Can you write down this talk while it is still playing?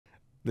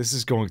This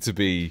is going to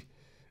be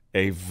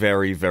a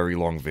very, very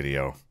long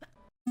video.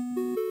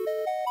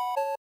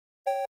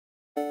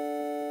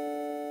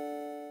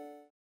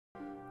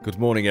 Good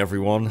morning,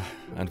 everyone,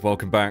 and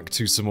welcome back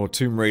to some more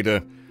Tomb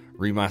Raider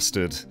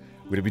Remastered.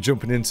 We're going to be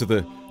jumping into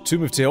the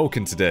Tomb of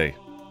Teoken today.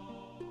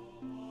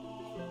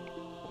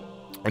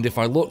 And if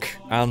I look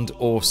and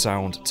or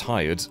sound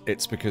tired,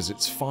 it's because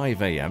it's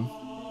 5 AM.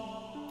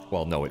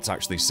 Well, no, it's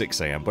actually 6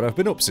 AM, but I've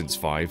been up since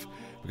 5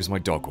 because my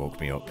dog woke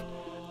me up.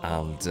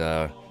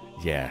 And,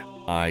 yeah,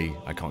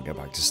 I can't get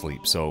back to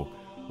sleep, so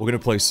we're going to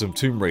play some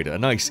Tomb Raider. A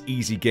nice,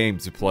 easy game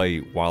to play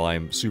while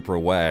I'm super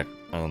aware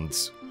and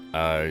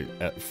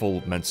at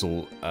full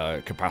mental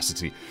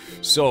capacity.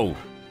 So,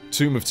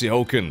 Tomb of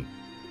Teoken,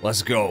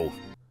 let's go.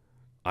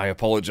 I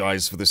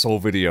apologize for this whole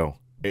video.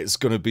 It's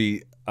going to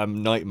be a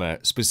nightmare,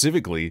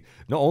 specifically,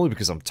 not only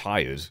because I'm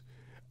tired,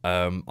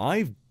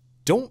 I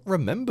don't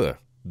remember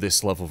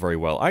this level very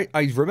well.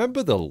 I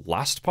remember the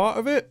last part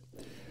of it.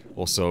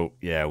 Also,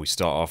 yeah, we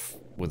start off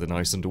with a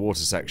nice underwater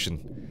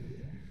section.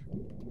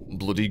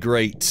 Bloody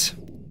great.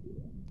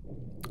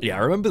 Yeah, I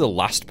remember the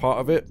last part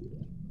of it,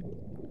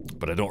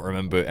 but I don't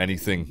remember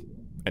anything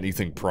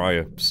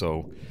prior,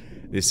 so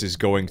this is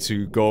going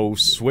to go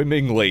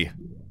swimmingly.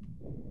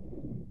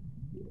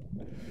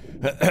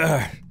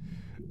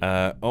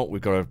 Oh,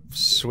 we've got a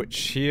switch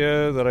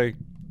here that I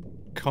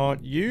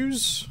can't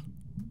use.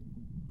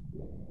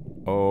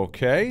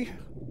 Okay.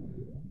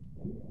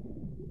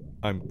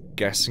 I'm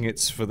guessing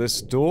it's for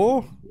this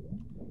door.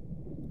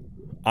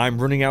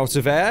 I'm running out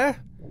of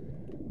air.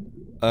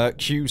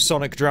 Cue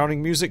Sonic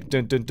drowning music.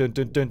 Dun dun dun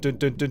dun dun dun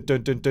dun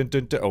dun dun dun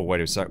dun dun. Oh,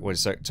 wait a sec,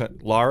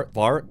 Lara,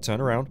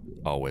 turn around.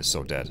 Oh, we're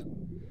so dead.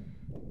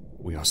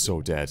 We are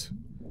so dead.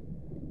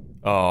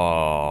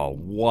 Oh,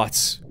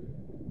 what?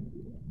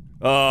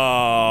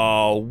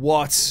 Oh,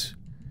 what?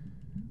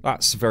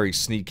 That's a very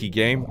sneaky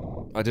game.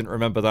 I didn't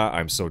remember that.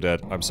 I'm so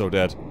dead. I'm so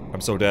dead.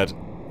 I'm so dead.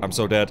 I'm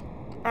so dead.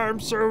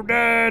 I'm so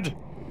dead!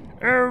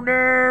 Oh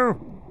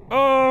no!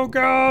 Oh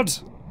god!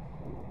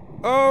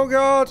 Oh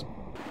god!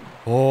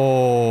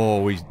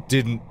 Oh, we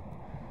didn't...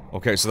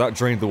 Okay, so that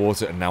drained the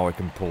water and now I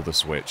can pull the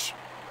switch.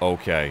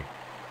 Okay.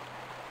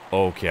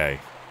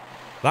 Okay.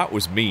 That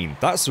was mean.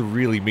 That's a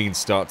really mean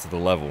start to the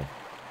level.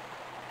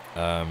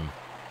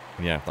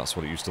 Yeah, that's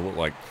what it used to look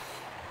like.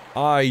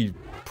 I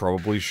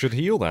probably should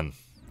heal then.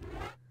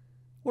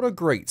 What a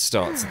great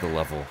start to the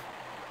level.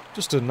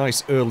 Just a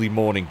nice early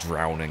morning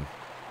drowning.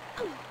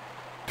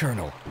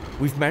 Colonel,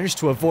 we've managed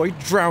to avoid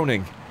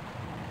drowning.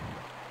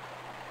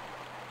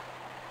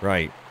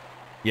 Right.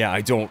 Yeah,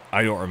 I don't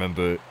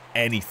remember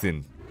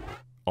anything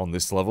on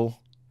this level.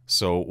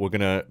 So we're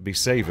gonna be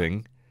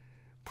saving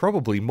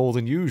probably more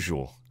than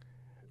usual.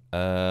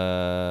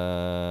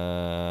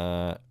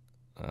 Overwrite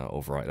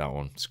that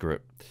one. Screw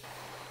it.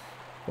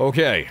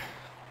 Okay.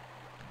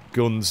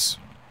 Guns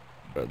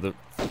at the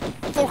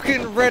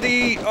fucking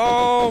ready.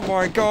 Oh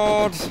my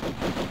god.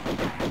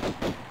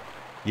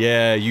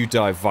 Yeah, you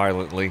die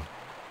violently.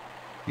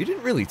 You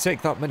didn't really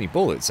take that many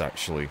bullets,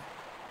 actually,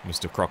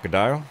 Mr.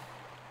 Crocodile.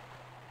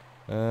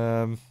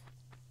 Didn't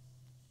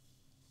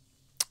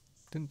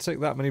take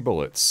that many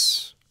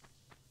bullets.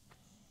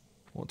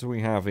 What do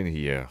we have in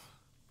here?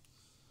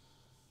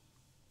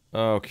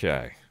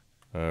 Okay.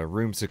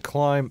 Room to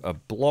climb, a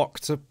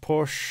block to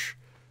push,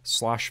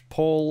 /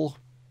 pull.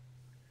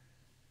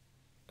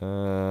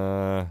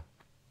 Why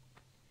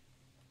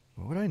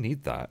would I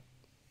need that?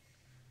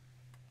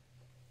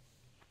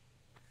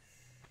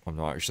 I'm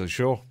not actually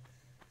sure.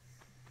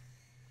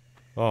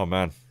 Oh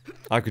man,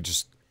 I could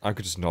just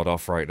nod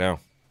off right now.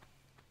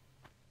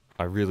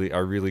 I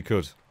really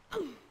could.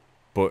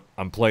 But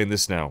I'm playing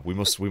this now. We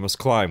must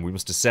climb. We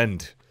must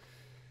ascend.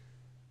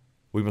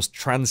 We must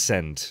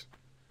transcend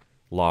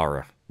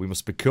Lara. We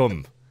must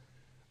become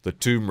the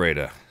Tomb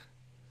Raider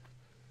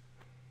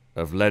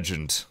of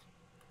legend.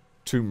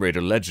 Tomb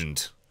Raider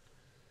legend.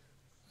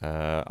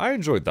 I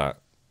enjoyed that.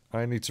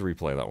 I need to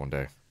replay that one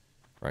day.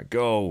 Right,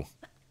 go.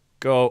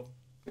 Go.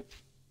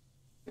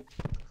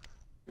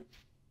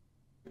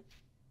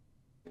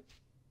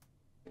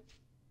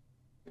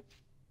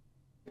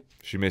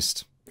 She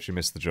missed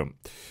the jump.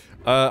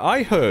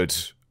 I heard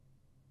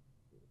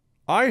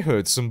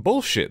some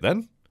bullshit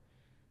then.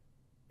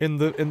 In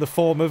the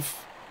form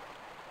of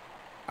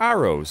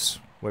arrows.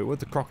 Wait, where'd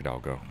the crocodile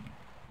go?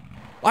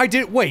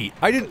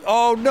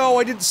 Oh no,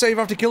 I didn't save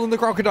after killing the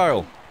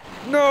crocodile.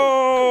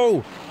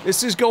 No!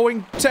 This is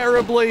going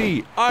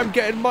terribly.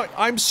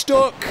 I'm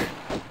stuck.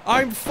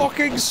 I'm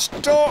fucking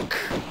stuck.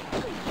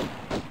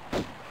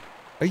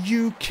 Are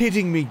you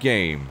kidding me,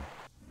 game?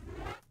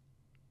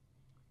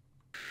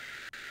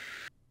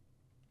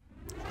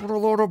 What a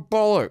load of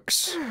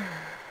bollocks.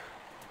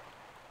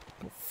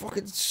 I'm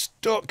fucking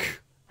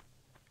stuck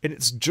in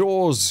its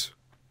jaws.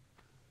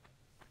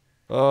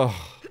 Oh.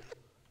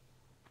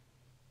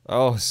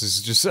 Oh, this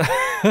is just...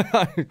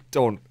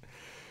 Don't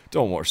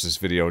watch this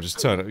video,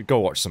 just turn it, go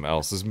watch something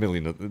else. There's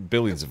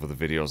billions of other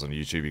videos on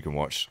YouTube you can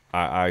watch.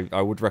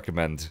 I would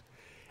recommend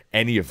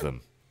any of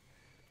them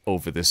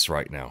over this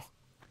right now.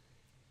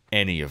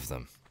 Any of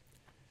them.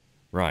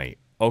 Right,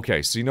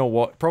 Okay, so you know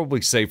what? Probably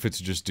safer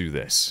to just do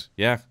this.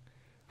 Yeah?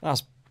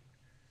 That's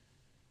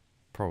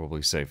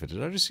probably safer.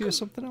 Did I just hear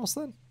something else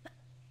then?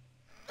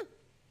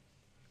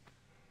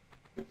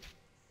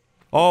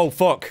 Oh,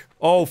 fuck.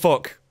 Oh,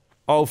 fuck.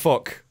 Oh,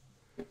 fuck.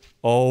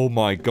 Oh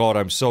my god,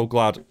 I'm so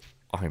glad.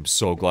 I'm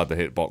so glad the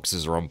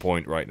hitboxes are on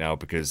point right now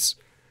because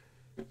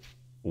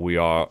we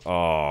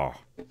are,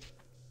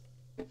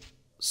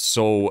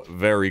 so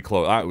very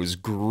close. That was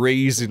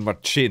grazing my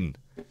chin.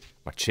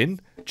 My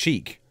chin?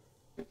 Cheek.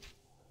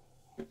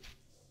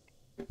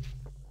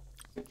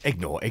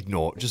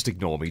 Ignore. Just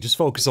ignore me. Just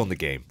focus on the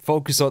game.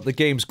 Focus on... The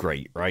game's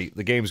great, right?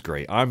 The game's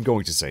great. I'm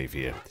going to save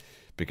here.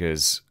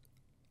 Because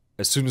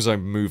as soon as I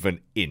move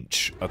an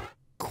inch, a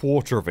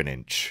quarter of an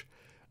inch,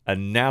 a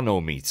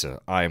nanometer,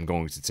 I am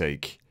going to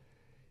take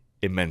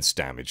immense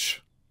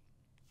damage.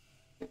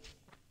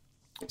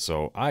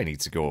 So I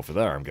need to go over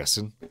there, I'm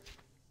guessing.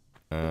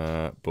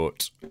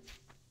 But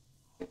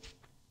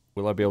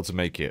will I be able to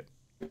make it?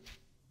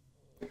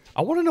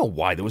 I want to know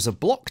why there was a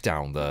block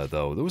down there,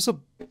 though. There was a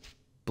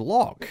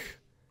block.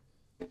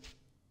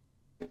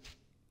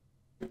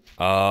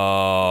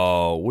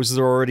 Oh, was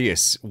there already a...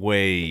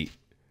 Wait.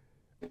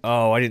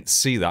 Oh, I didn't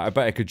see that. I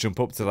bet I could jump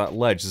up to that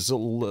ledge. There's a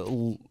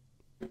little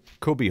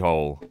cubby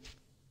hole.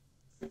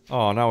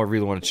 Oh, now I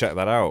really want to check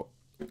that out.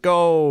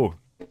 Go!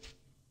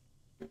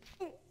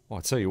 Well,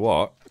 I tell you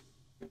what.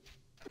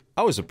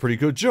 That was a pretty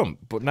good jump,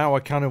 but now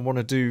I kind of want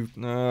to do...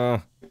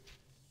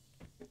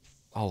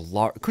 Oh,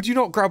 Lara. Could you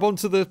not grab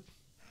onto the...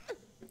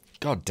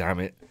 God damn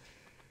it.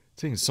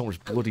 Taking so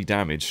much bloody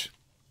damage.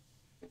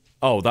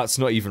 Oh, that's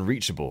not even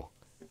reachable.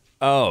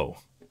 Oh.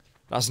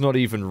 That's not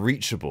even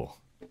reachable.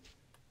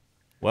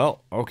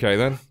 Well, okay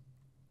then.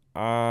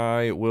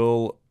 I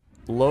will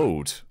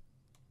load.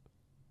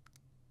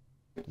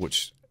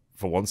 Which,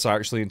 for once, I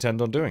actually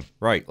intend on doing.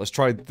 Right, let's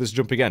try this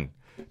jump again.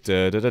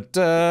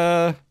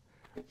 Da-da-da-da!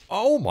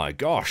 Oh my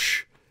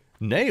gosh!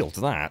 Nailed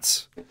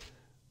that!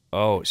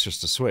 Oh, it's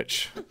just a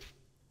switch.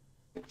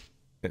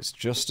 It's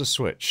just a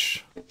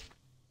switch.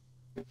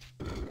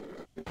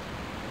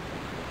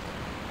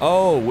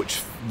 Oh,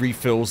 which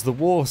refills the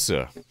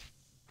water.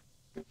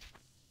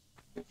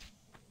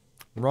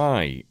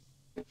 Right.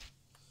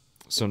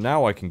 So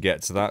now I can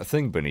get to that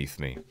thing beneath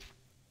me.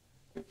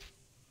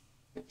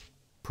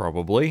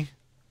 Probably.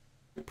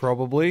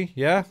 Probably,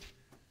 yeah?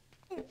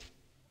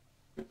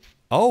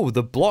 Oh,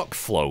 the block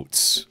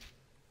floats.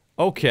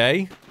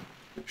 Okay.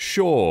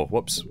 Sure.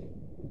 Whoops.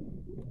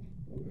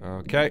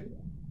 Okay.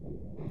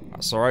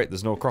 That's alright,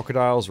 there's no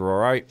crocodiles, we're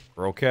alright,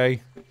 we're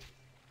okay.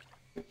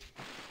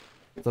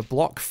 The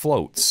block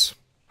floats.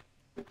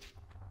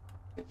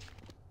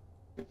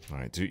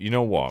 Alright, you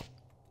know what?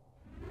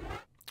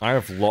 I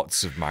have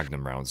lots of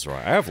magnum rounds,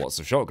 right? I have lots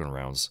of shotgun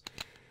rounds.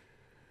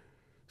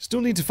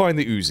 Still need to find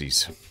the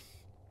Uzis.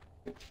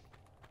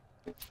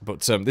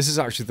 But, this is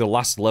actually the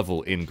last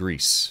level in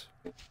Greece.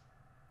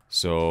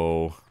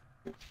 So...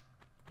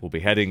 we'll be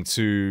heading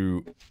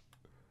to...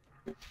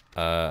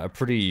 a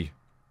pretty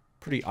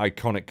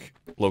iconic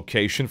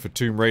location for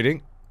tomb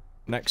raiding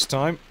next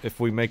time, if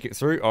we make it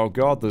through. Oh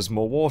god, there's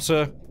more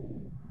water.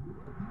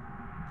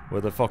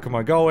 Where the fuck am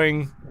I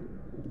going?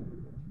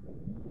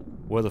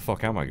 Where the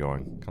fuck am I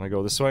going? Can I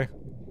go this way?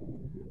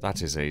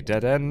 That is a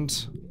dead end.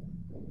 Is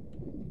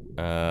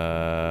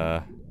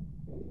there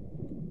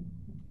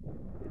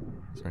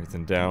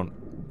anything down?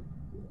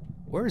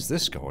 Where is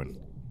this going?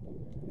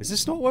 Is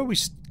this not where we...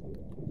 Is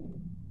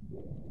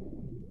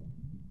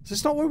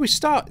this not where we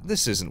start?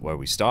 This isn't where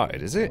we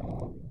started, is it?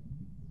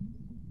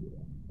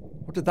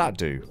 What did that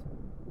do?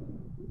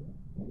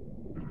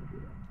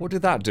 What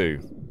did that do?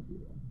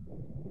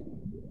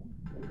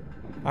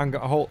 Hang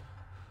on,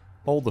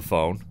 hold the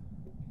phone.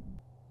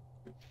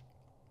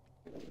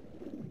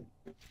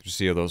 Just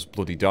see those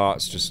bloody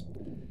darts just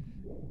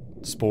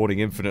spawning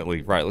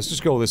infinitely. Right, let's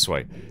just go this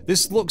way.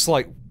 This looks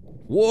like...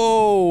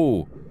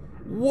 Whoa!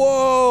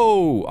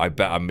 Whoa! I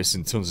bet I'm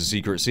missing tons of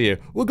secrets here.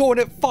 We're going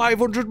at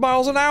 500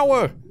 miles an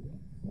hour!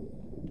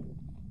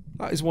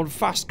 That is one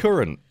fast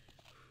current.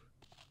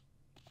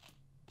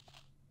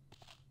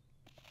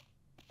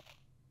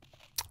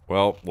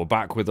 Well, we're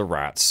back with the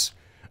rats.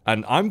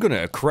 And I'm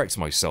gonna correct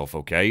myself,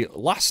 okay?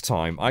 Last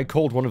time, I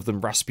called one of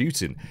them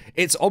Rasputin.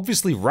 It's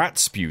obviously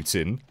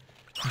Ratsputin.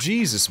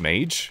 Jesus,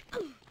 mage.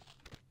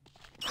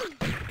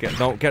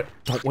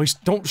 Don't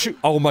waste, don't shoot.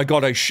 Oh my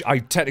god, I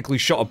technically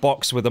shot a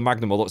box with a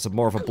magnum, although it's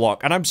more of a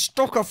block. And I'm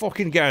stuck a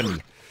fucking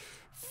again.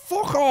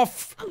 Fuck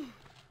off.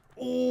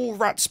 Oh,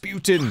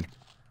 Ratsputin.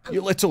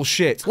 You little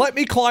shit. Let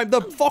me climb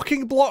the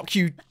fucking block,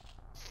 you...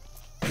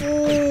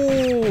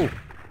 Oh!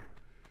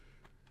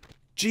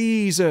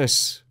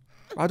 Jesus.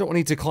 I don't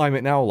need to climb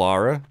it now,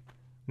 Lara.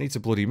 I need to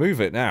bloody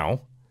move it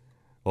now.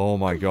 Oh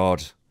my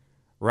god.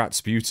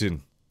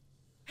 Ratsputin.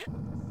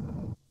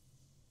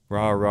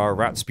 Rah,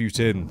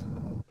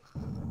 Ratsputin.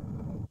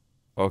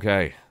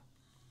 Okay.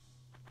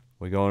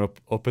 We're going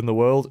up in the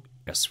world?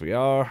 Yes, we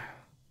are.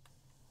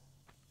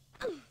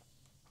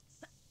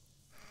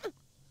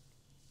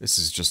 This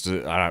is just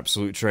an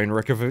absolute train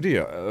wreck of a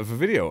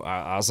video,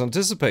 as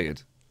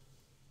anticipated.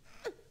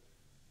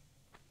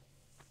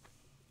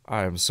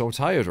 I am so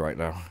tired right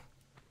now.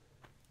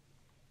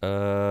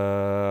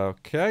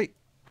 Okay.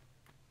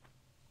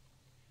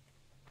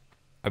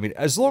 I mean,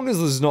 as long as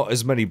there's not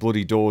as many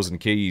bloody doors and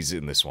keys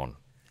in this one,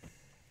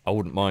 I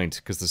wouldn't mind,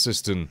 because the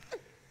system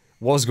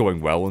was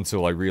going well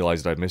until I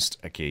realised I missed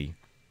a key.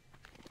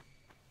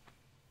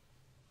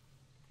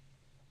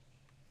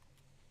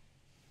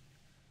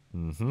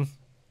 Mm-hmm.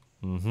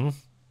 Mm-hmm.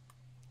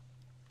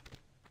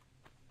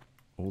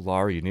 Oh,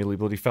 Lara, you nearly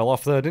bloody fell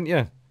off there, didn't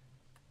you?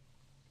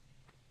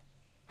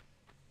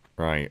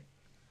 Right.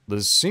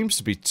 There seems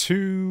to be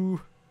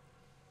two...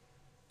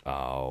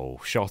 Oh,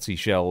 shotty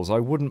shells. I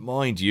wouldn't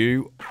mind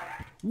you.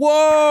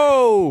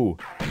 Whoa!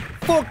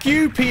 Fuck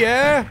you,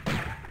 Pierre!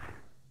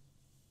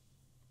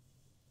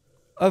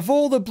 Of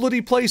all the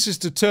bloody places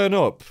to turn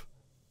up...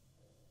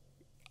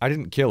 I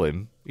didn't kill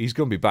him. He's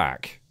gonna be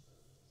back.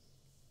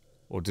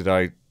 Or did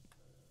I...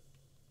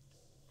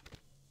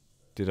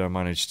 Did I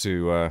manage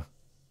to,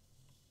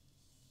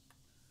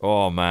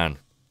 Oh, man.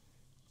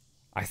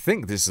 I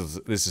think this is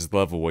the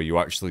level where you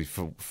actually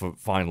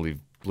finally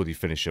bloody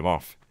finish him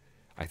off.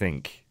 I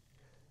think.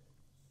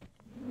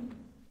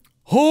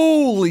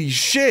 Holy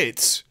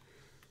shit!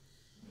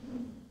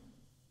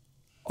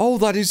 Oh,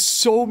 that is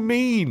so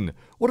mean!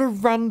 What a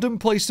random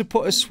place to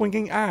put a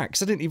swinging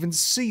axe. I didn't even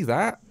see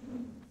that.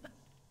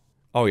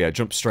 Oh yeah,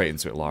 jump straight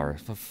into it, Lara.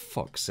 For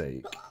fuck's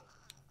sake.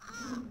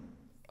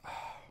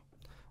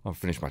 I'll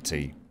finish my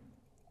tea.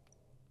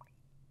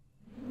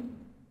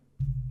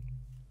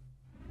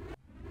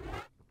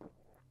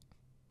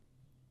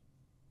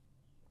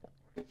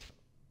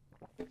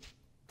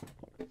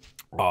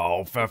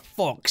 Oh, for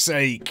fuck's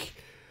sake.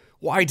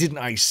 Why didn't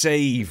I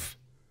save?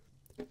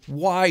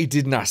 Why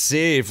didn't I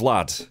save,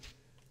 lad?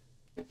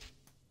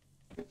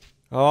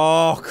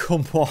 Oh,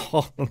 come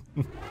on.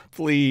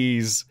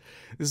 Please.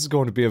 This is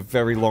going to be a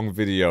very long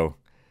video.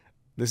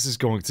 This is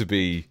going to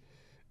be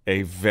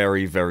a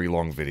very, very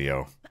long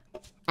video.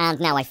 And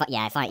now I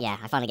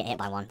finally get hit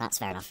by one. That's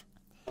fair enough.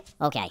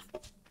 Okay.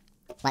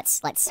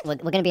 We're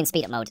gonna be in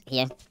speed up mode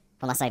here.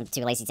 Unless I'm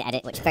too lazy to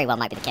edit, which very well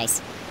might be the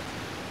case.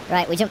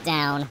 Right, we jump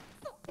down.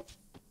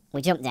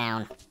 We jump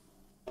down.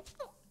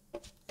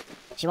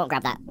 She won't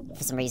grab that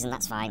for some reason,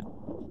 that's fine.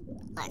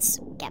 Let's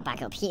get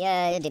back up here.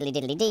 Diddly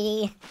diddly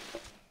dee.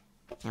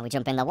 Now we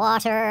jump in the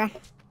water.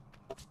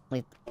 I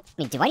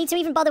mean, do I need to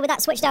even bother with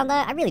that switch down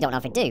there? I really don't know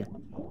if I do.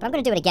 But I'm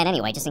gonna do it again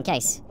anyway, just in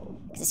case.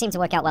 Because it seemed to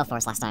work out well for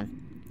us last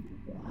time.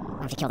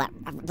 I have to kill that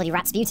bloody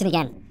Rasputin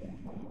again.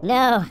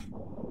 No!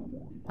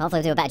 Hopefully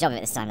I'll do a better job of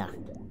it this time, though.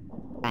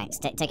 Right,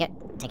 take a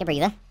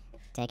breather.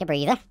 Take a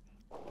breather.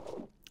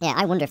 Yeah,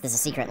 I wonder if there's a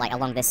secret, like,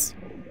 along this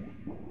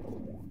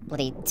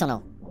bloody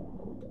tunnel.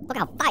 Look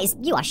how fast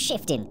you are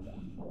shifting.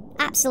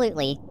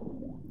 Absolutely.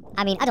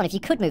 I mean, I don't know if you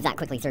could move that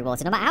quickly through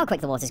water, no matter how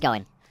quick the water's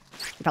going.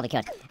 You probably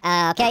could.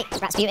 Okay,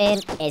 Rasputin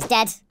is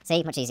dead.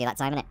 See, much easier that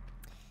time, innit?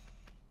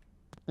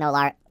 No,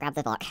 Lara, grab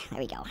the block. There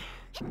we go.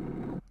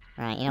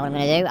 Right, you know what I'm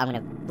gonna do? I'm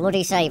gonna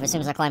bloody save as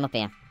soon as I climb up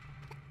here.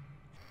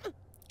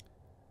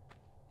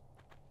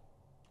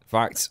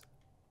 Fact.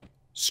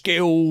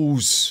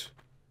 Skills!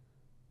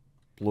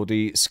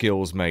 Bloody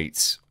skills,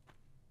 mate.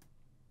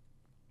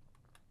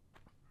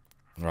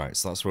 Right,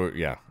 so that's where...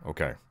 Yeah,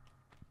 okay.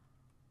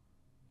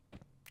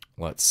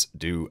 Let's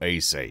do a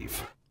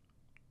save.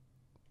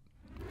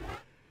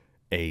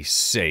 A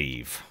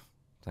save.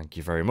 Thank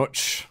you very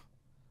much.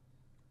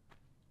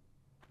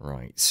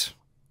 Right.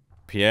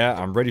 Pierre,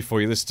 I'm ready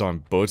for you this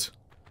time, bud.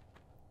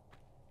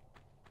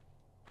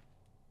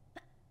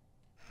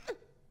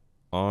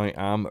 I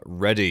am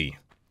ready.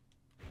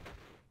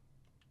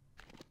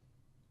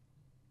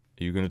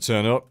 Are you going to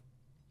turn up?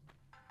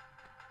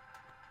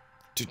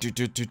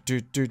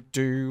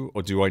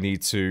 Or do I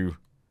need to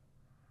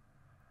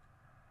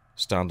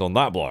stand on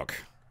that block?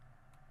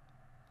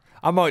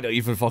 I might not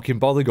even fucking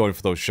bother going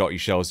for those shotty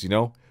shells, you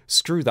know?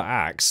 Screw the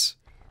axe.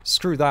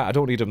 Screw that, I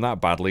don't need them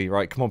that badly.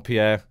 Right, come on,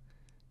 Pierre.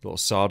 Little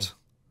sod.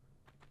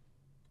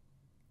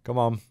 Come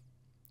on.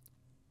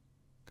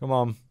 Come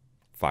on. In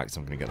fact,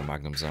 I'm going to get the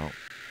magnums out.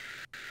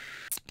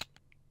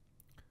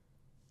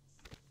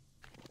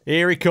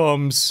 Here he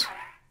comes.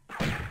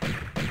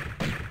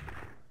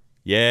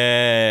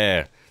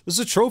 Yeah. There's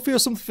a trophy or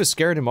something for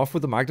scaring him off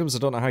with the magnums. I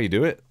don't know how you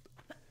do it.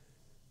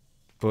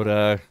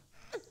 But,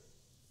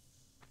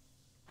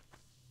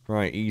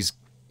 right, he's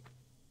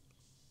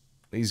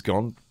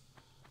gone.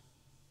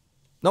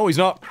 No, he's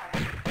not.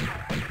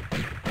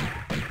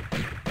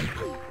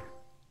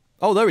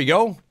 Oh, there we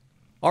go.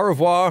 Au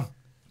revoir.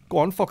 Go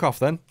on, fuck off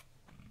then.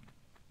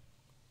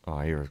 Oh,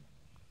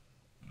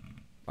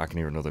 I can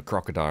hear another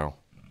crocodile.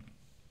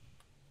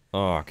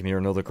 Oh, I can hear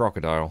another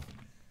crocodile.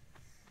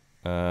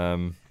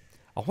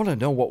 I want to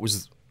know what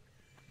was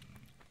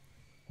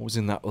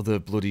in that other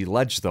bloody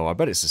ledge, though. I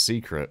bet it's a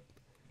secret.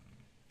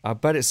 I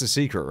bet it's a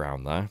secret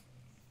around there.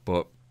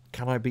 But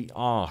can I be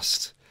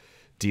arsed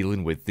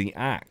dealing with the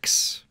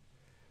axe?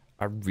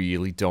 I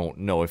really don't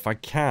know if I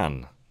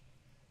can.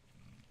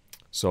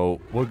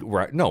 So,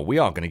 we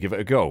are going to give it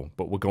a go.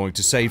 But we're going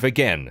to save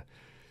again.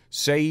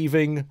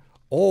 Saving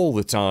all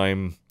the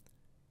time.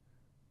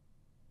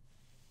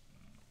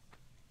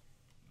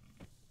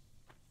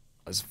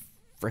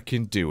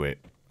 frickin' do it.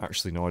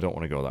 Actually, no, I don't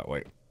want to go that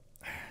way.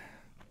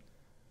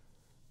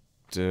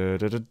 Da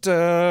da da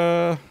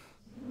da.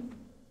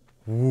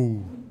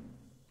 Woo.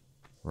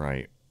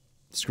 Right.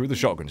 Screw the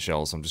shotgun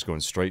shells, I'm just going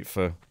straight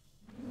for...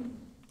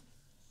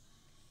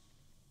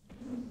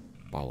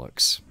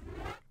 Bollocks.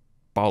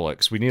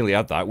 Bollocks, we nearly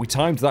had that. We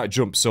timed that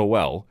jump so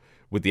well,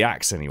 with the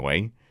axe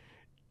anyway.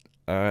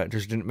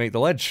 Just didn't make the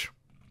ledge.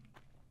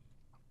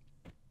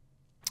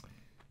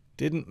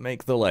 Didn't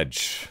make the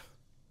ledge.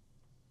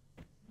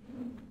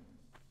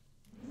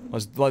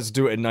 Let's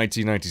do it in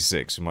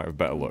 1996, we might have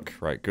better luck.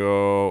 Right,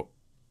 go.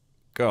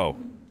 Go.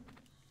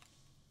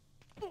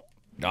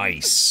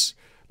 Nice.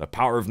 The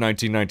power of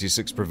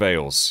 1996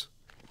 prevails.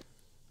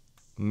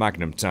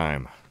 Magnum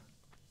time.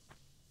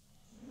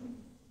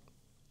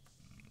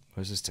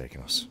 Where's this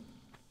taking us?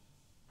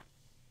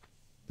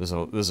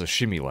 There's a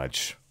shimmy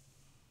ledge.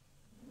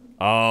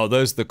 Oh,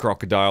 there's the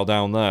crocodile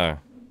down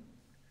there.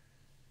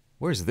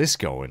 Where's this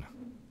going?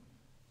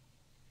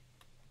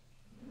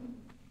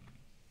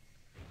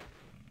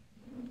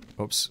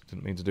 Oops,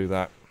 didn't mean to do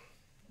that.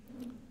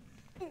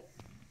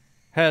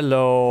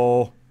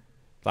 Hello.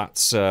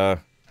 That's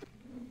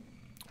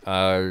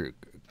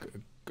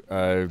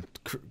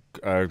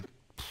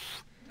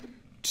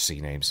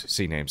sea names.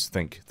 Sea names.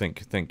 Think.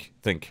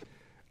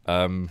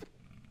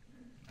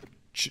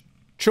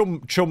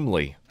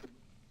 Chumley.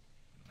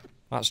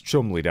 That's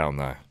Chumley down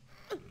there.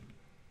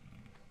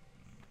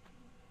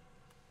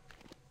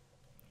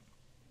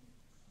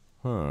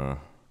 Huh.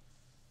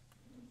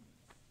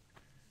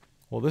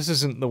 Well, this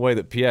isn't the way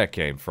that Pierre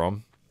came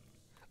from.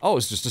 Oh,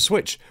 it's just a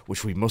switch,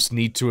 which we must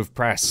need to have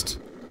pressed.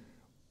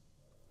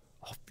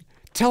 Oh,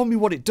 tell me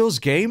what it does,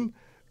 game.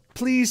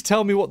 Please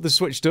tell me what the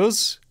switch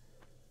does.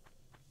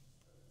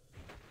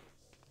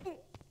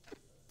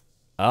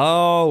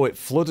 Oh, it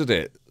flooded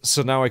it.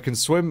 So now I can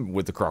swim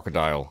with the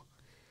crocodile,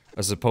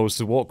 as opposed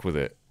to walk with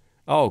it.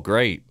 Oh,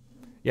 great.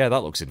 Yeah,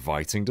 that looks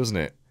inviting, doesn't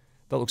it?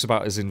 That looks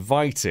about as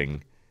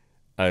inviting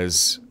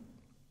as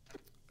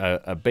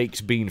a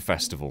baked bean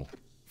festival.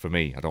 For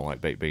me, I don't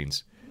like baked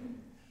beans.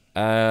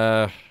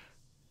 I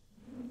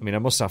mean, I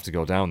must have to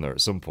go down there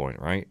at some point,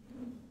 right?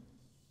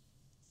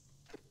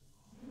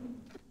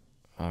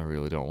 I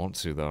really don't want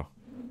to, though.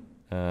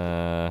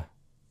 I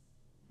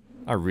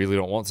really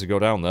don't want to go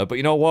down there, but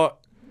you know what?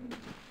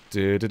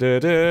 Grab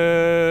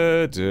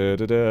the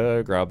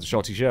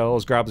shotty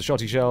shells, grab the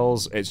shotty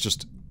shells. It's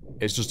just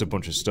a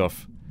bunch of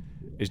stuff.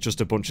 It's just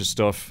a bunch of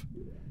stuff.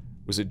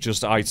 Was it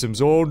just items?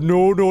 Oh,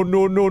 no.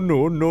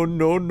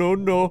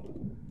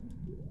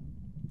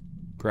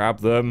 Grab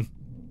them.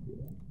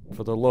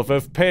 For the love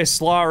of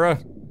piss, Lara.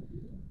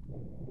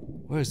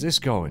 Where's this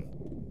going?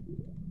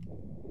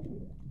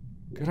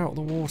 Get out of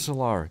the water,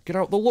 Lara. Get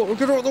out the water.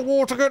 Get out of the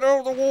water. Get out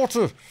of the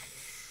water.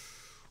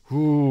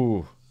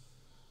 Ooh.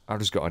 I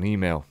just got an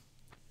email.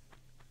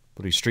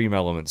 Bloody Stream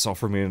Elements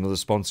offering me another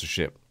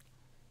sponsorship.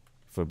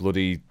 For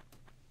bloody...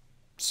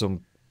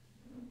 some...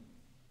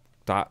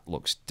 That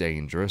looks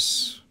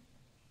dangerous.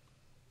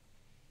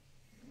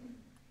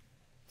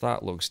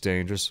 That looks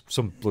dangerous.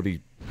 Some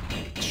bloody...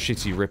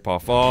 shitty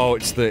rip-off. Oh,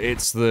 it's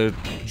the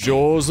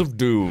Jaws of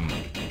Doom.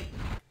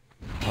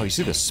 Oh, you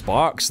see the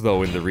sparks,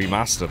 though, in the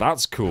remaster.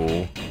 That's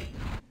cool.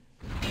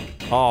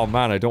 Oh,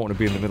 man, I don't want to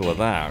be in the middle of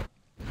that.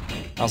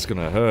 That's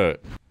gonna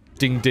hurt.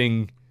 Ding,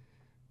 ding.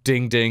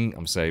 Ding, ding.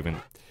 I'm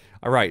saving.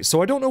 Alright,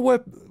 so I don't know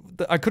where...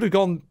 I could have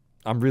gone...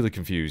 I'm really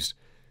confused.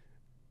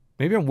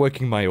 Maybe I'm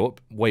working my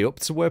way up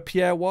to where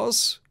Pierre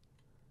was?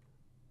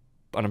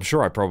 And I'm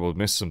sure I probably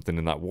missed something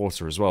in that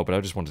water as well, but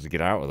I just wanted to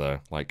get out of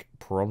there. Like,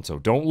 pronto.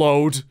 Don't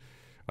load!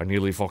 I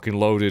nearly fucking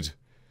loaded.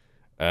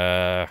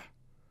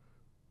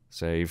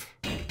 Save.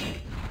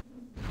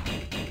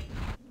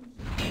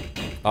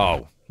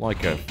 Oh,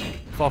 like a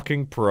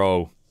fucking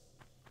pro.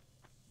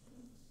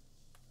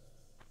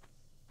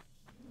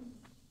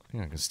 I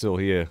think I can still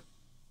hear.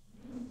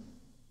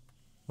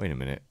 Wait a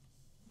minute.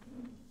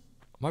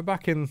 Am I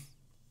back in...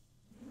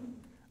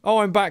 Oh,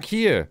 I'm back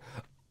here!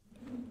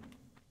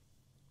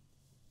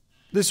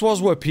 This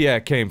was where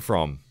Pierre came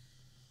from.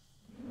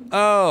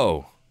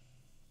 Oh.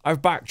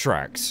 I've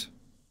backtracked.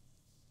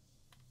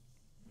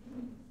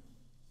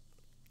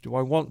 Do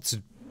I want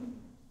to...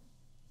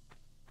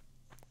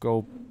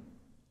 go...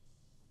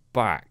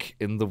 back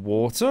in the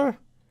water?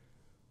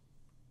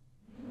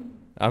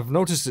 I've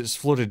noticed it's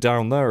flooded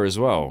down there as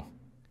well.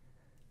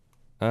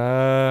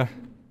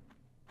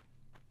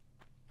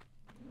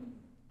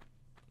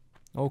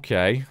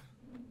 Okay.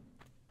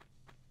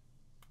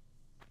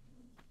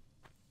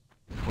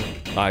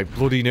 I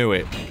bloody knew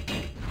it.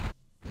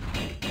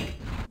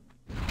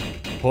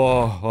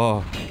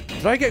 Oh.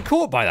 Did I get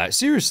caught by that?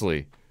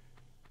 Seriously?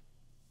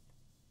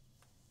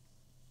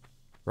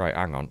 Right,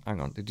 hang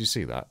on. Did you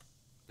see that?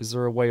 Is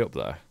there a way up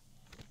there?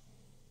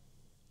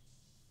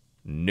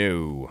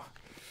 No.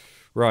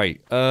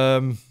 Right,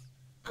 oh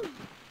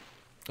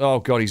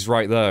god, he's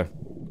right there.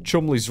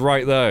 Chumley's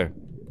right there.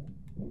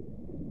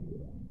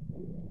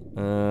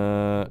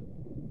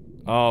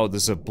 Oh,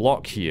 there's a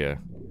block here.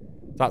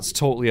 That's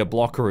totally a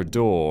block or a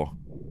door.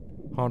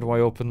 How do I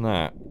open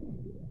that?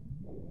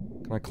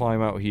 Can I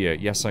climb out here?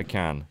 Yes, I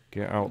can.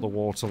 Get out the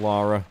water,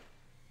 Lara.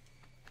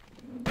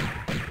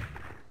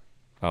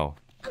 Oh.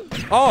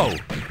 Oh!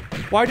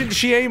 Why didn't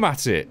she aim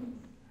at it?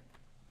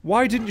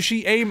 Why didn't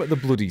she aim at the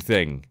bloody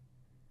thing?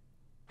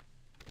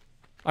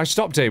 I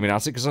stopped aiming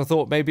at it because I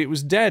thought maybe it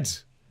was dead.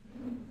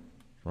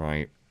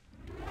 Right.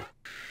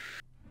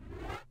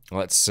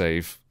 Let's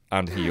save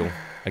and heal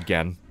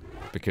again.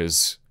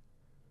 Because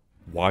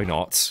why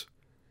not?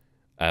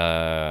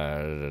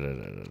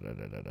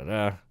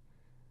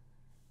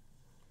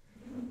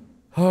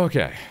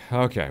 Okay,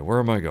 okay, where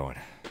am I going?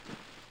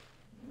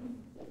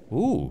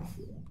 Ooh.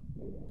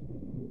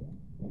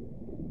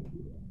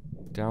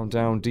 Down,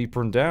 down,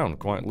 deeper and down,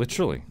 quite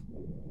literally.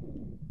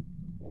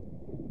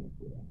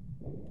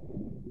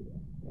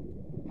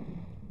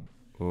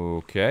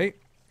 Okay.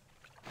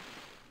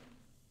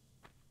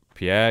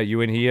 Pierre, you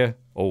in here?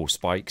 Oh,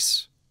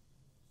 spikes.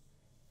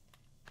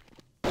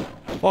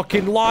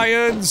 Fucking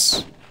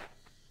lions!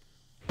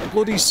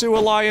 Bloody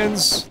sewer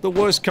lions! The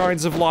worst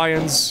kinds of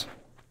lions.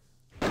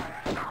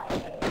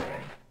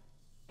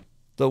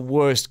 The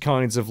worst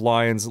kinds of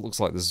lions. It looks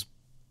like there's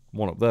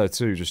one up there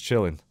too, just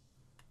chilling.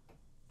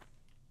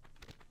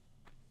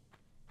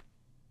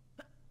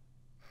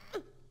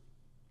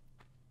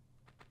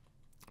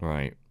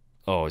 Right.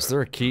 Oh, is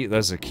there a key?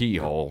 There's a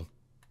keyhole.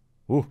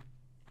 Ooh.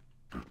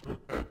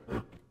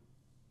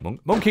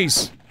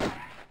 Monkeys!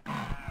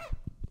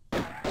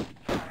 Come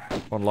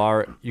on,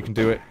 Lara. You can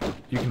do it.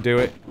 You can do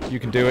it. You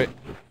can do it.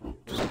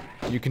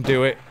 You can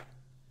do it.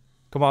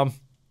 Come on.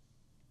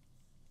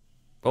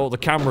 Oh, the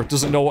camera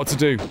doesn't know what to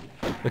do.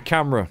 The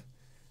camera.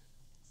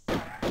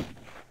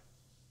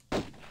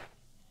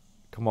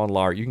 Come on,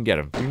 Lara. You can get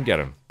him. You can get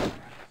him.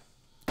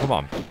 Come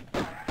on.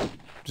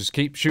 Just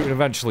keep shooting.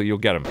 Eventually, you'll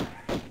get him.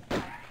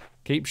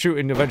 Keep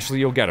shooting. Eventually,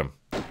 you'll get him.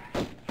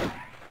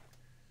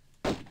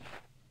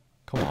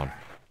 Come on.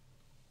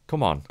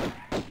 Come on.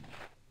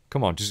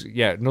 Come on. Just,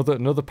 yeah,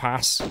 another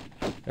pass.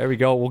 There we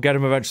go. We'll get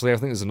him eventually. I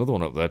think there's another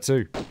one up there,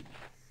 too.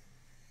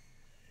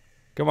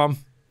 Come on.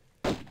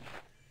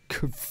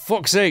 For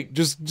fuck's sake.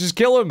 Just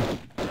kill him.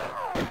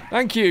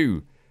 Thank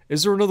you.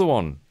 Is there another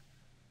one?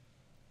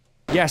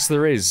 Yes,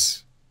 there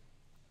is.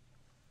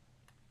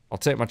 I'll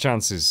take my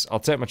chances. I'll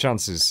take my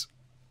chances.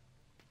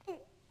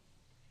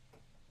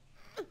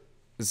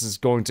 This is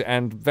going to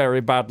end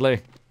very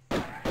badly.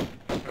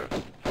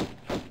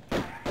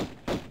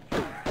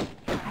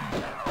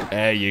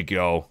 There you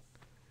go.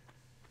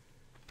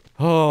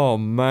 Oh,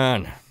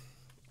 man.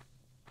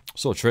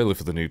 Saw a trailer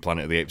for the new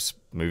Planet of the Apes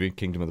movie.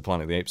 Kingdom of the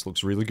Planet of the Apes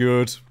looks really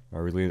good.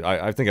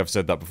 I think I've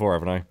said that before,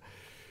 haven't I?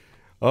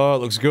 Oh, it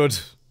looks good.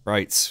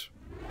 Right.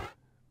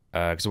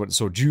 Because I went and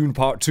saw Dune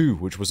Part 2,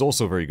 which was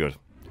also very good.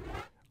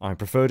 I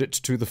preferred it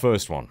to the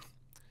first one.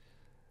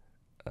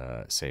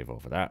 Save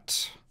over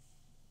that.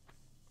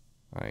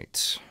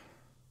 Right.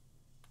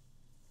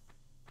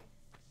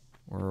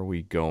 Where are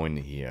we going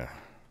here?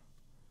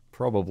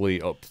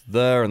 Probably up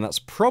there, and that's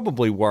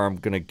probably where I'm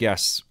gonna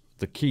guess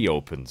the key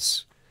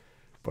opens.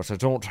 But I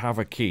don't have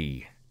a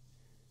key.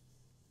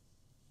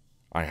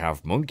 I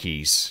have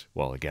monkeys.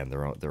 Well, again,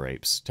 they're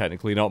apes.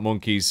 Technically not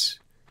monkeys.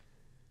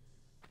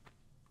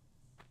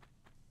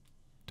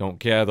 Don't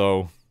care,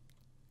 though.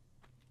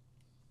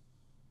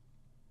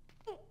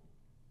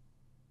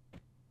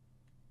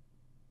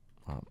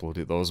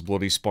 Those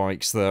bloody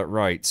spikes there.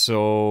 Right,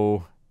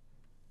 so...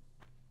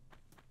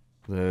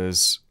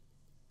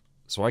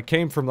 So I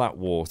came from that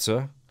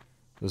water.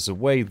 There's a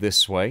way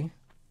this way.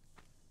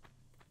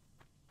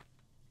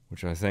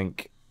 Which I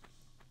think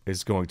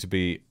is going to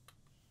be...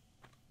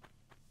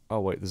 Oh,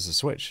 wait, there's a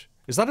switch.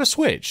 Is that a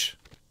switch?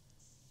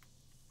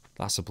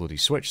 That's a bloody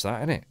switch,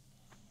 that, isn't it?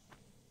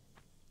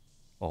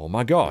 Oh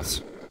my god.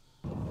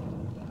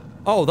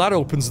 Oh, that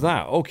opens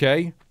that.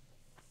 Okay.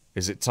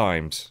 Is it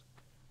timed?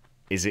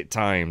 Is it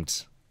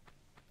timed?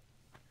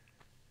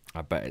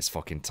 I bet it's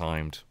fucking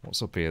timed.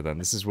 What's up here then?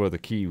 This is where the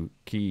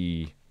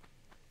key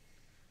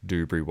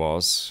doobry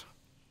was.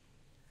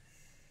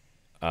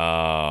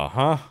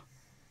 Uh-huh.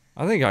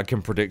 I think I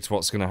can predict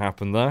what's going to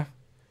happen there.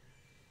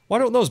 Why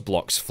don't those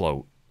blocks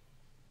float?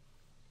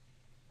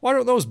 Why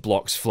don't those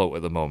blocks float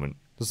at the moment?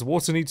 Does the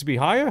water need to be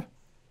higher?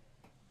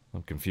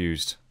 I'm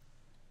confused.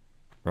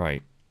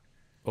 Right.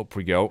 Up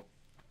we go.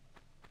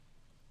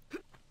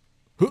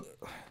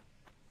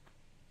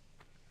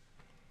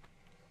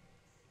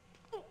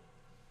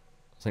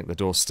 I think the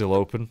door's still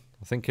open.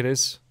 I think it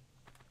is.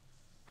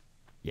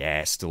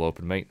 Yeah, still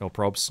open, mate. No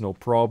probs, no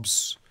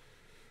probs.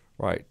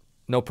 Right.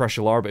 No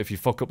pressure, Lara, but if you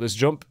fuck up this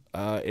jump,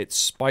 it's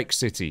Spike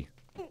City.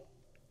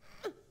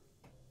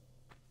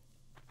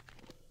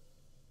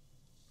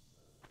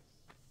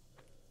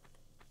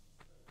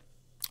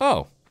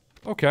 Oh.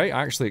 Okay,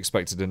 I actually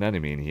expected an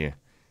enemy in here.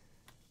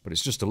 But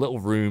it's just a little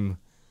room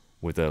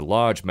with a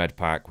large med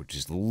pack, which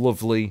is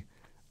lovely,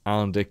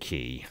 and a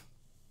key.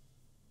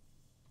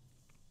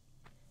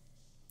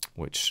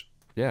 Which,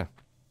 yeah,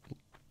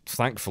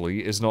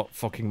 thankfully is not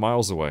fucking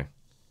miles away.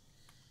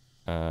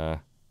 That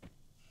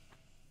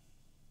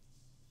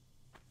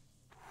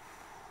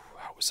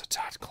was a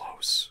tad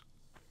close.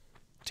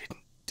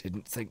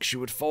 Didn't think she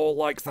would fall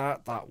like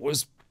that. That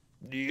was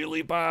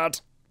really bad.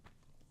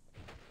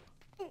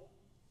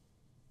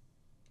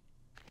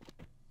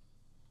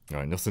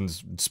 Alright,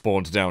 nothing's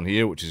spawned down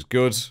here, which is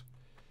good.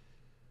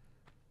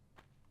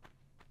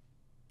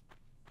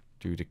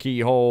 Do the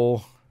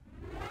keyhole.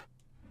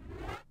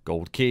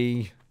 Gold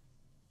key.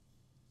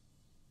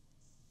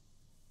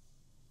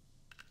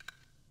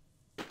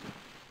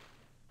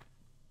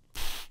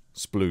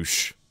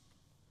 Sploosh.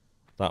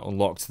 That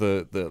unlocked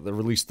the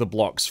released the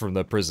blocks from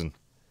the prison.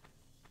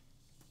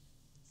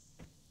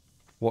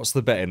 What's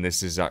the bet in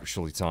this is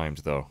actually timed,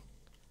 though?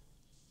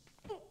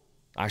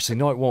 Actually,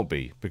 no, it won't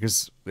be,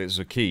 because it's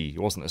a key,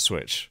 it wasn't a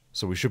switch.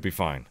 So we should be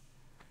fine.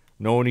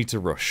 No need to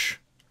rush.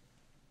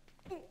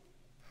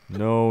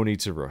 No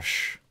need to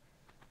rush.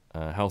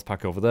 Health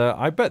pack over there.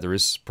 I bet there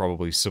is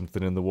probably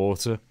something in the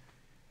water.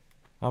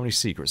 How many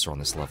secrets are on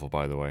this level,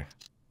 by the way?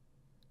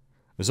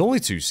 There's only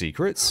 2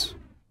 secrets.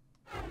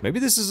 Maybe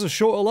this is a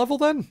shorter level,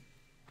 then?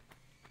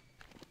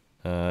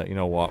 You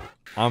know what?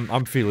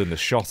 I'm feeling the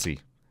shotty.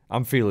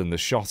 I'm feeling the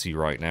shotty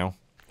right now.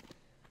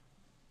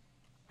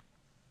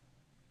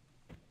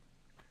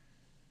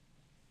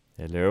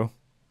 Hello?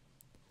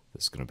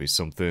 There's gonna be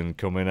something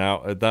coming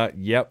out of that.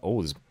 Yep.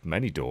 Oh, there's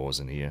many doors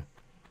in here.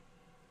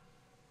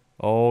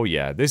 Oh,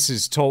 yeah. This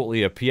is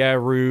totally a Pierre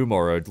room,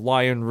 or a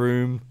lion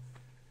room,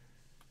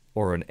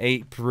 or an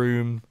ape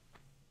room.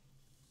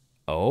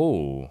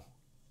 Oh.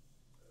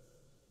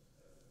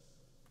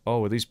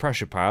 Oh, are these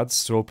pressure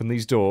pads to open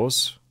these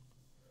doors?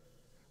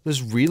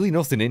 There's really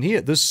nothing in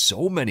here. There's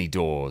so many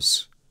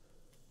doors.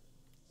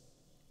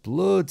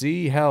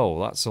 Bloody hell,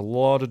 that's a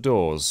lot of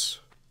doors.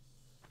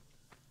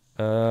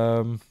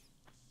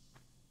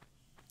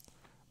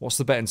 What's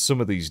the bet in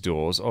some of these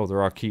doors? Oh,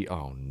 there are key...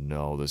 Oh,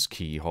 no, there's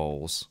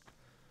keyholes.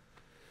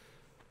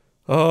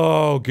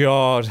 Oh,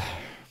 God.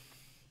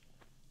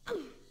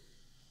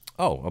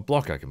 Oh, a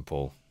block I can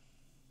pull.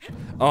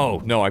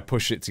 Oh, no, I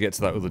push it to get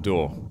to that other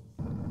door.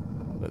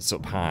 That's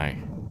up high.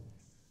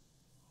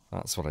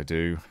 That's what I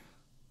do.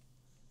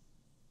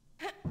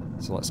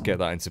 So let's get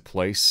that into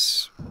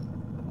place.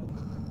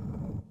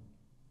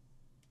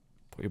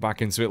 Put you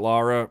back into it,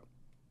 Lara.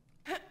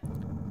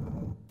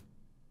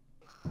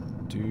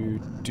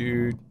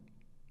 Dude.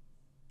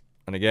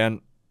 And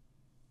again.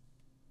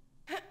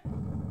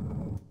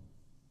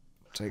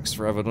 Takes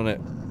forever, doesn't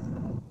it?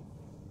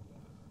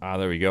 Ah,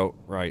 there we go.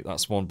 Right,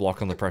 that's one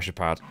block on the pressure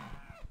pad.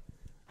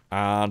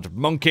 And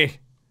monkey!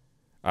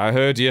 I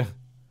heard you.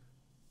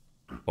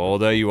 Oh,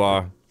 there you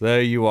are.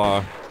 There you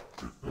are.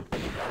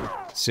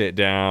 Sit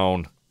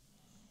down.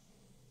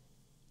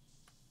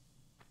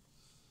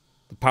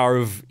 The power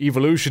of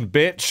evolution,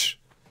 bitch!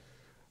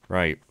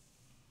 Right.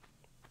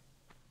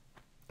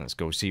 Let's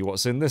go see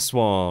what's in this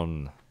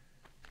one.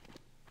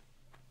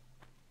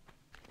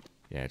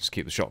 Yeah, just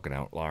keep the shotgun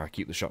out, Lara.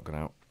 Keep the shotgun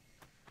out.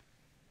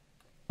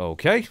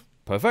 Okay,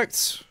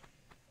 perfect.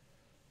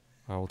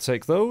 I will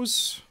take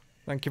those.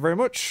 Thank you very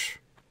much.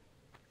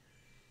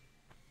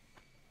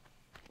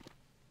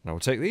 Now we'll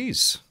take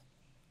these.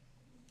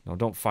 No,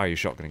 don't fire your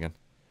shotgun again.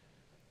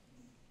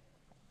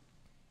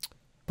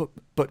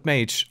 But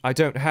Mage, I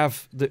don't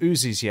have the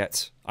Uzis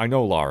yet. I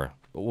know, Lara,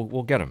 but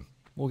we'll get them.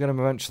 We'll get them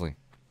eventually.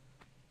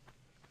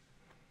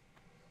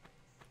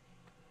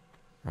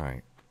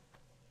 Right.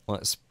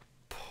 Let's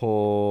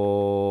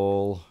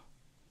pull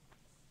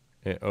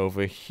it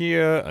over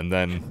here, and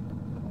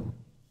then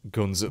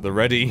guns at the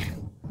ready.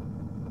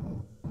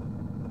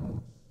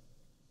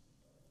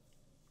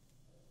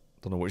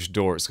 Don't know which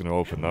door it's going to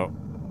open, though.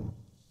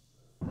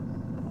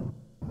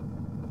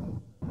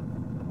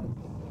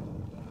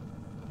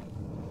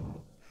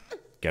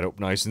 Get up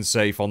nice and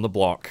safe on the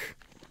block.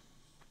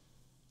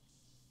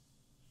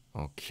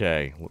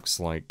 Okay, looks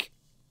like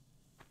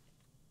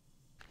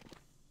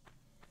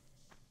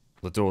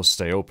the doors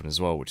stay open as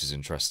well, which is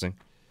interesting.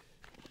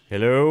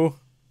 Hello?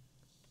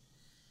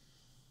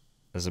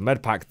 There's a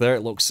med pack there.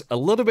 It looks a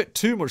little bit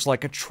too much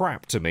like a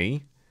trap to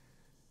me.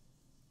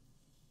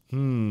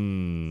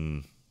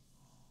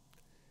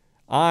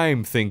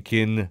 I'm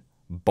thinking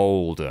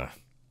boulder.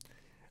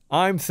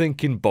 I'm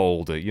thinking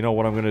boulder. You know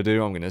what I'm going to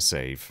do? I'm going to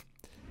save.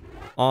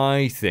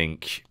 I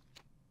think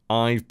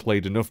I've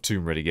played enough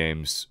Tomb Raider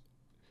games.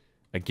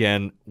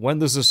 Again, when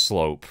there's a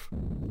slope...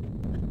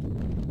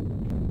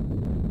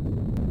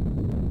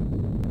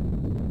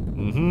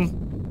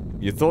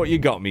 You thought you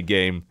got me,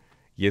 game.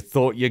 You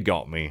thought you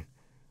got me.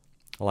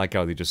 I like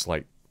how they just,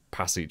 like,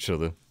 pass each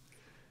other.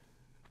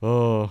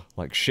 Oh,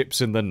 like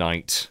ships in the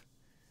night.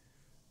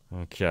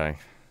 Okay.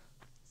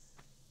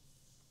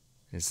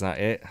 Is that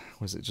it?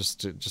 Was it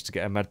just to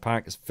get a med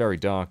pack? It's very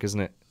dark, isn't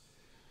it?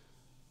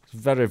 It's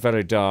very,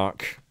 very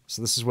dark.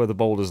 So this is where the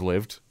boulders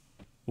lived.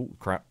 Oh,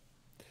 crap.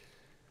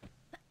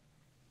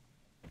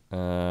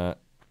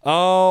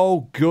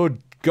 Oh,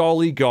 good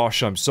golly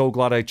gosh. I'm so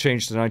glad I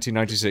changed to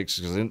 1996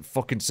 because I didn't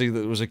fucking see that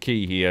there was a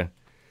key here.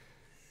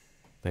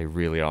 They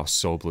really are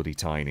so bloody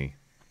tiny.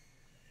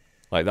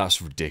 Like,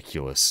 that's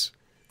ridiculous.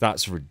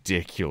 That's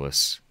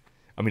ridiculous.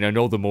 I mean, I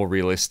know they're more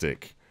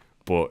realistic,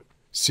 but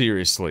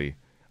seriously,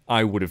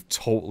 I would have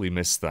totally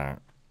missed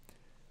that.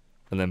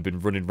 and then been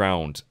running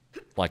round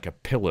like a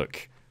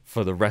pillock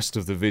for the rest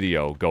of the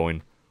video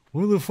going,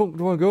 where the fuck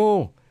do I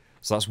go?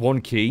 So that's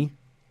one key.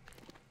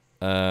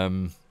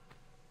 I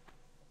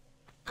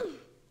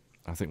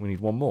think we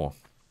need one more.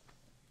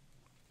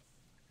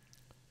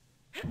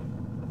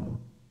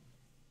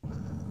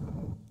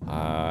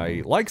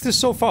 I like this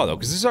so far, though,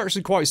 because this is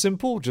actually quite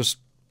simple. Just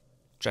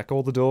check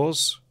all the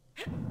doors.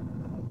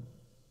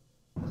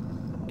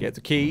 Get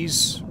the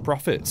keys.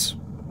 Profit.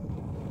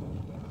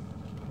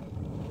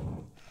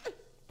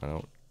 I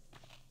don't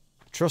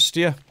trust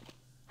you.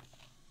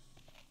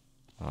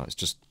 Oh, it's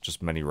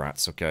just many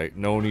rats, okay.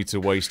 No need to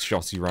waste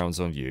shotty rounds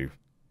on you.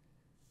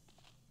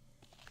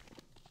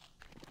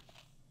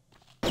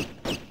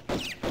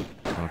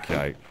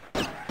 Okay.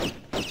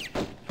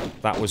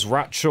 That was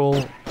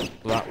Ratchel.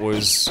 That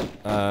was,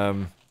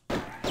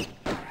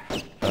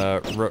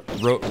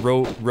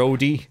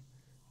 Rhodey.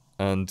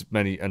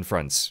 And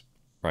friends.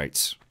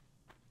 Right.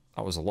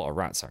 That was a lot of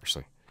rats,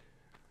 actually.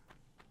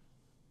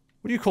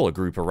 What do you call a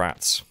group of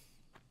rats?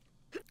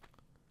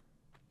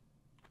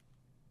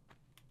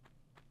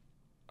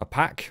 A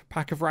pack?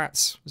 Pack of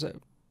rats? Is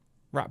it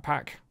rat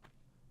pack?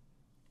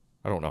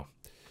 I don't know.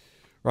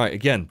 Right,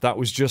 again, that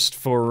was just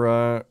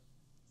for,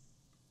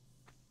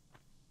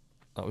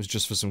 that was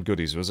just for some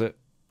goodies, was it?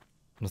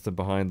 Nothing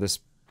behind this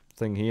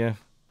thing here?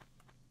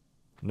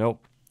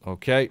 Nope.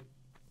 Okay.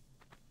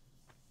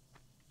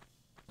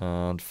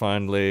 And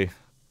finally,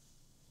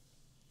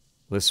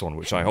 this one,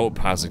 which I hope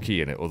has a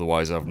key in it,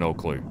 otherwise I have no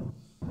clue.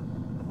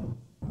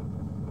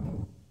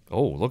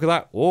 Oh, look at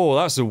that. Oh,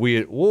 that's a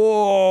weird...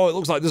 Whoa, it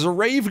looks like there's a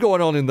rave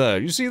going on in there.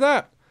 You see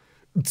that?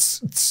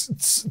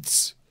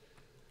 That's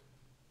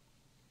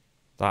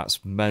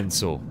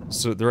mental.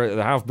 So there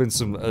have been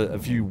a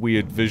few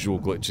weird visual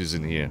glitches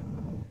in here.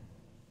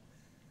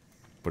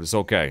 But it's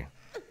okay.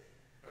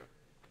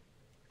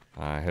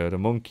 I heard a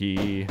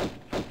monkey.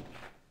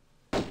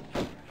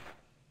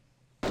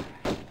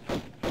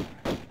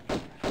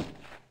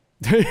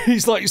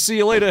 He's like, see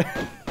you later.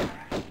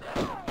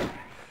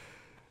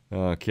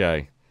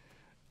 Okay.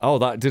 Oh,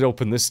 that did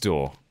open this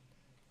door.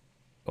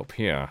 Up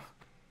here.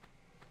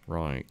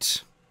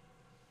 Right.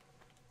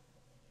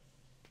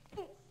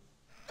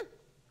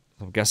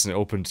 I'm guessing it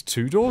opened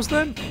 2 doors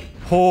then?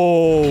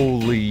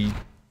 Holy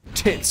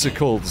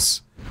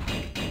titsicles.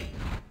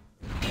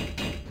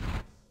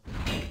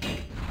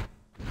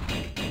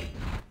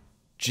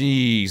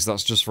 Jeez,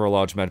 that's just for a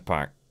large med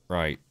pack.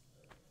 Right.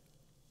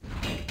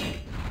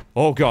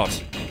 Oh god.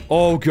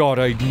 Oh god,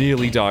 I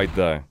nearly died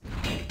there.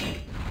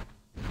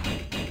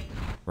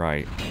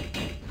 Right.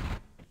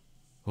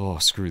 Oh,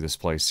 screw this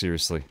place,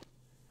 seriously.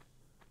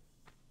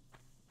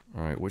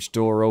 Alright, which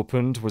door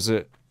opened? Was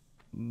it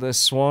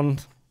this one?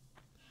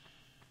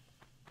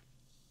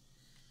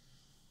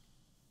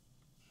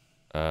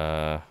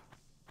 I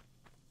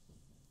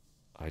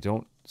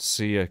don't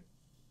see a...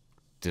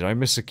 Did I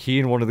miss a key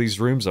in one of these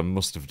rooms? I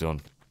must have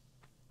done.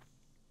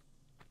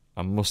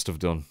 I must have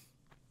done.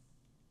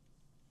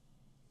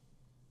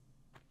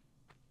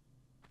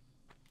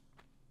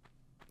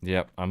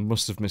 Yep, I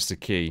must have missed a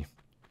key.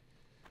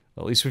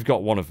 At least we've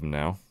got one of them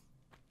now.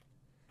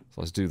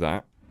 So let's do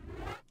that.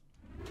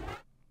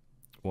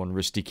 One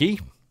wristy key.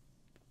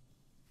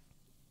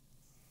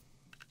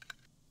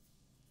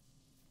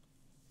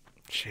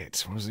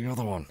 Shit, where's the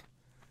other one?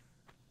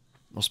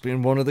 Must be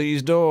in one of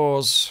these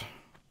doors.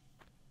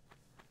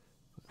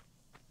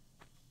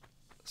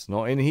 It's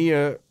not in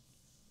here.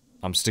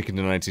 I'm sticking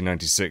to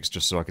 1996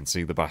 just so I can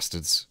see the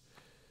bastards.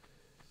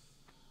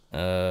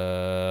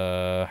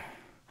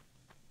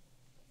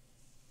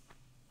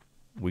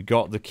 We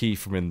got the key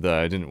from in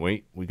there, didn't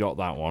we? We got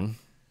that one.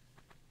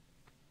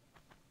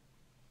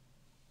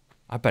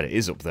 I bet it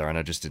is up there and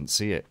I just didn't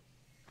see it.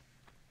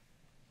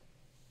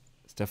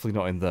 It's definitely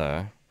not in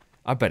there.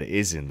 I bet it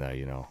is in there,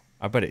 you know.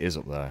 I bet it is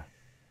up there.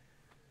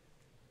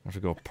 I have to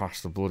go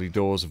past the bloody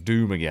doors of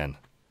doom again.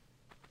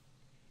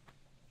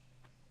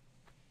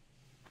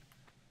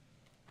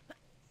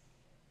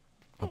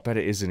 I bet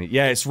it is in it.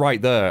 Yeah, it's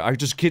right there. I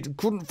just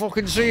couldn't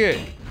fucking see it.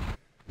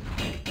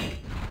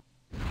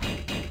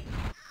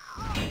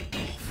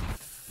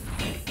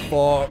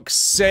 Fuck's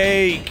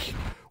sake.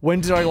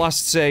 When did I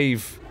last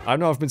save? I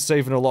know I've been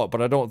saving a lot,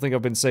 but I don't think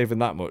I've been saving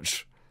that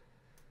much.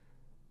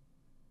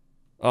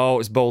 Oh,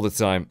 it's boulder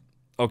time.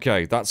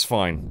 Okay, that's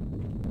fine.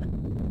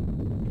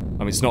 I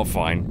mean, it's not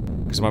fine,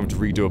 because I'm having to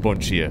redo a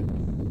bunch here.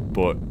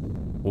 But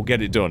we'll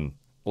get it done.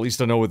 At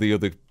least I know where the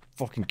other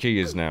fucking key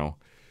is now.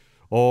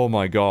 Oh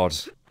my god.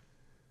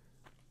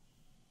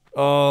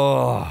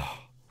 Oh.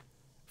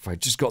 If I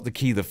just got the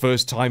key the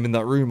first time in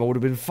that room, I would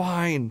have been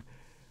fine.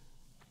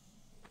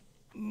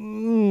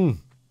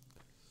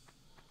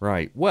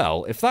 Right,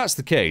 well, if that's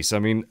the case, I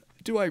mean,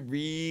 do I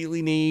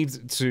really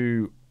need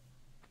to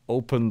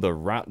open the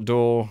rat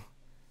door?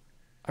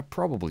 I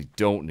probably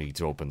don't need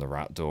to open the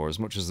rat door, as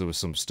much as there was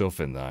some stuff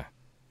in there.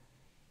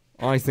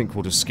 I think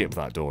we'll just skip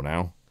that door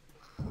now.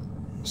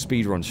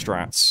 Speedrun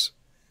strats.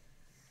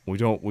 We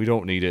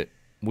don't need it.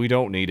 We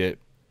don't need it.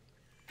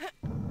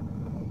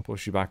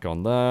 Push you back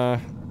on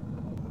there.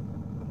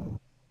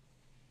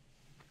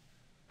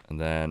 And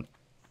then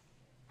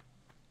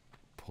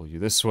pull you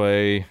this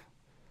way.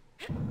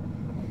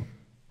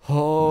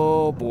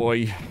 Oh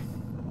boy.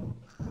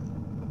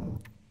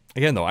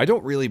 Again though, I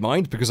don't really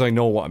mind because I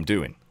know what I'm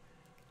doing.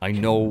 I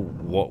know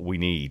what we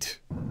need.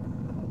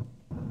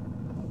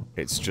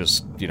 It's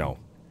just, you know,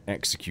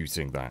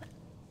 executing that.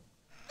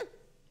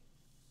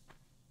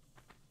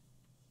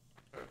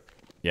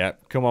 Yeah,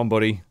 come on,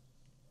 buddy.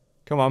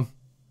 Come on.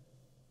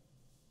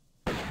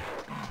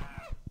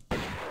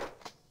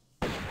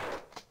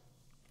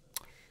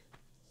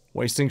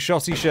 Wasting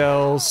shotty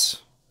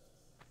shells.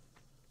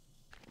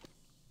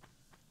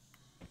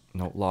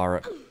 No,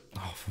 Lara.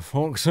 Oh, for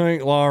fuck's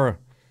sake, Lara.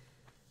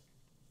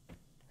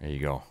 There you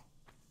go.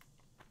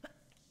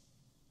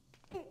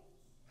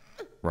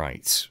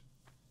 Right.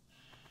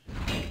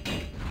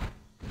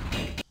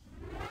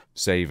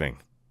 Saving.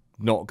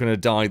 Not gonna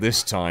die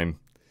this time.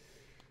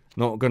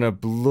 Not gonna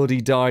bloody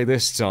die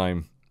this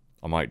time.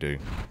 I might do.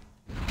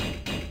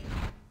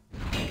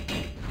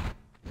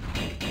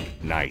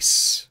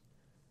 Nice.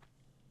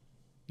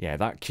 Yeah,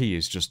 that key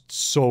is just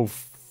so...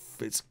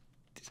 it's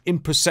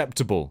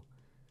imperceptible.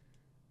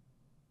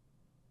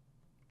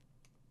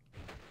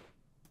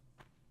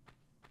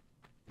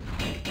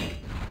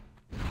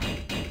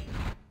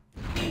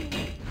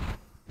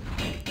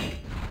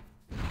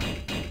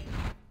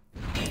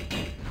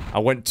 I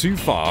went too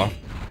far,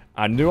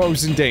 I knew I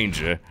was in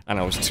danger, and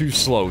I was too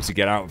slow to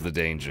get out of the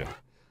danger.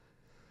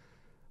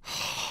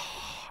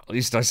 At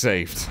least I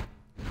saved.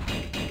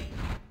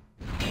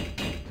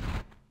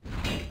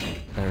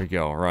 There we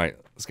go, right.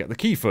 Let's get the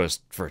key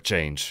first for a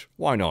change.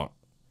 Why not?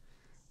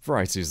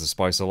 Variety is the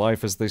spice of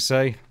life, as they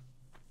say.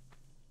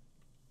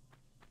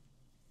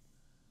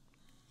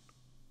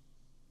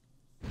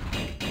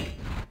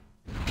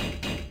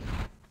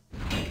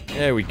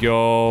 There we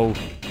go.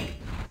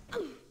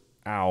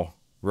 Ow.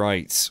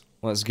 Right.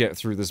 Let's get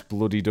through this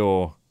bloody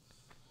door.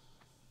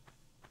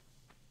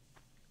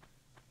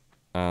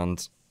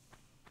 And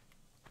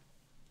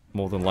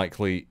more than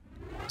likely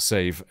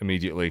save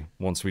immediately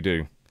once we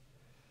do.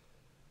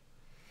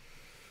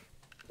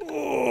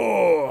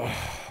 Oh,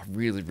 I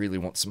really, really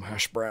want some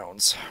hash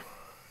browns.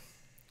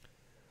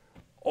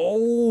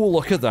 Oh,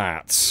 look at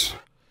that.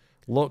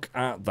 Look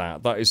at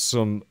that. That is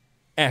some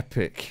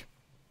epic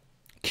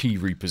key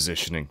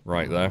repositioning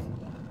right there.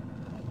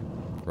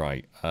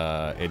 Right,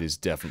 it is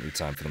definitely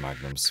time for the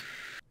magnums.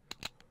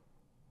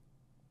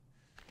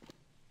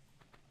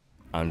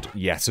 And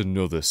yet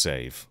another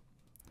save.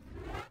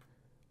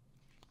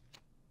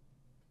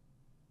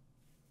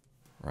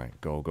 Right,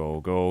 go, go,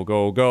 go,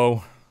 go,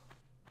 go.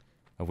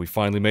 Have we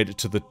finally made it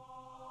to the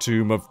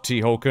tomb of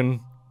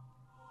T-Hoken?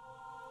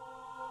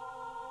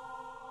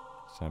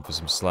 Time for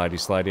some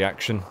slidey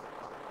action.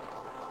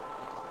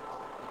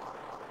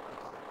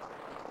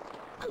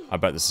 I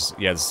bet this is...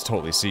 yeah, this is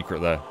totally a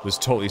secret there. There's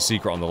totally a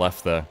secret on the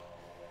left there.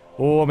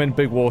 Oh, I'm in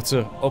big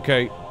water.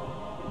 Okay.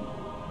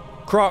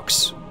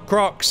 Crocs!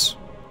 Crocs!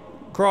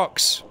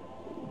 Crocs!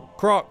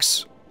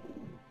 Crocs!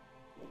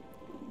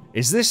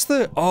 Is this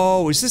the...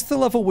 oh, is this the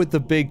level with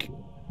the big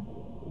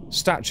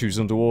statues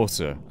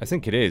underwater? I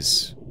think it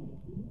is.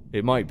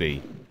 It might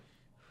be.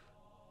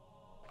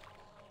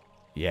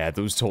 Yeah,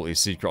 there was totally a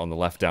secret on the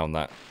left down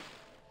that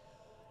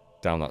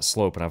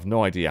slope, and I have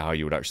no idea how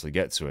you would actually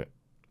get to it.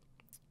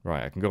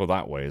 Right, I can go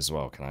that way as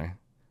well, can I?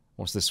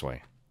 What's this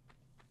way?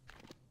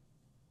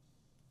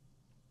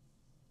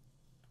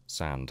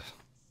 Sand.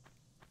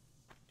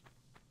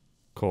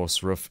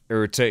 Coarse, rough,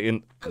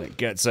 irritating, and it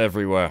gets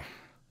everywhere.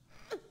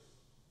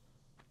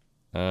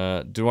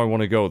 Do I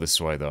want to go this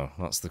way, though?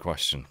 That's the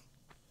question.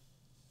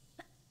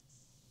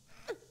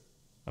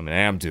 I mean,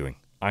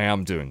 I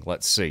am doing.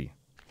 Let's see.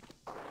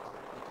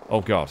 Oh,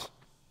 God.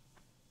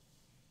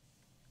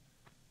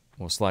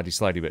 More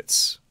slidey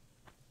bits.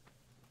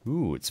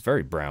 Ooh, it's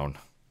very brown.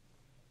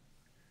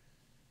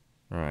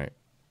 Right.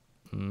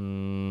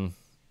 Well,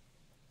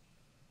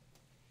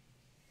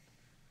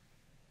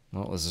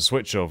 there's a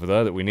switch over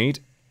there that we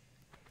need.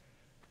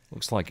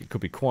 Looks like it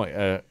could be quite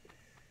a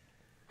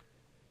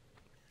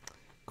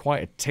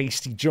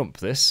tasty jump,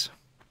 this.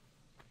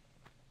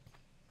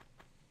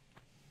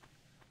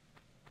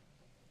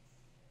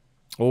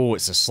 Oh,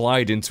 it's a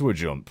slide into a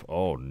jump.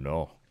 Oh,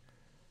 no.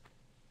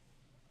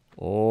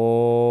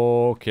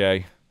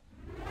 Okay.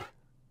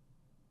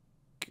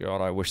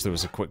 God, I wish there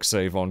was a quick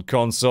save on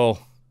console.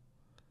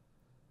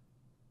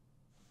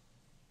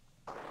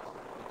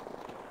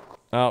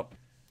 Oh,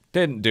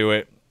 didn't do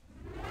it.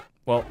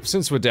 Well,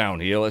 since we're down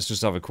here, let's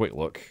just have a quick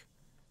look.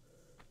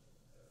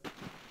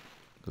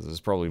 Because there's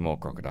probably more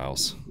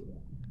crocodiles.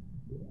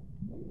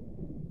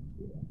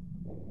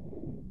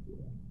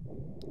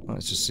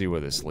 Let's just see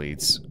where this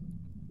leads.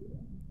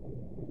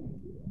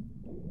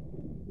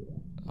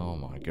 Oh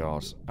my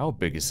god. How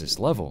big is this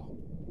level?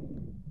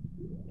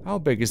 How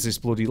big is this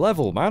bloody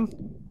level, man?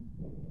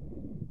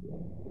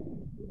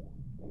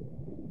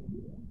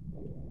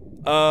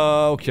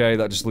 Okay,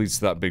 that just leads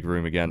to that big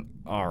room again.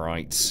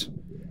 Alright.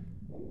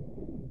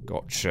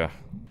 Gotcha.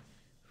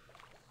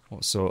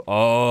 What so...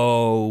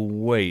 oh,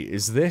 wait,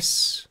 is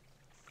this...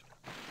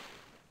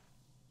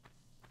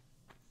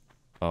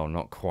 Oh,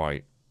 not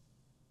quite.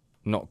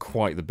 Not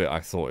quite the bit I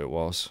thought it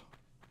was.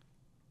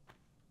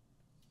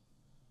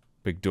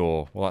 Big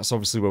door. Well, that's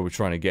obviously where we're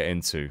trying to get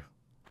into.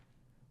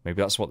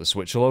 Maybe that's what the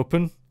switch will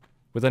open?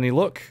 With any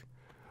luck?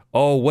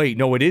 Oh, wait,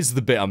 no, it is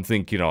the bit I'm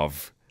thinking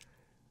of.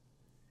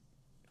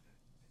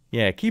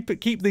 Yeah, keep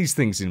these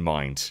things in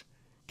mind.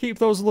 Keep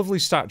those lovely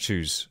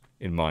statues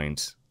in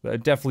mind. They're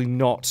definitely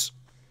not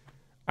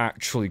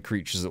actually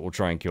creatures that will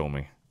try and kill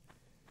me.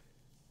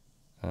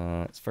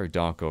 It's very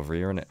dark over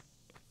here, isn't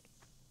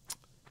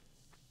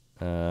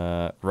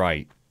it?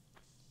 Right.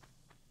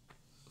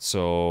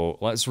 So,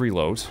 let's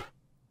reload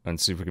and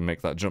see if we can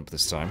make that jump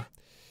this time.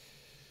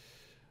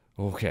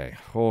 Okay.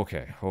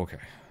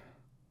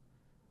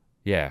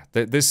 Yeah,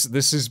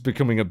 this is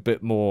becoming a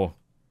bit more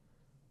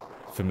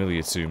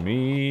familiar to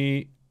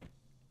me.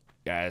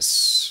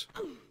 Yes.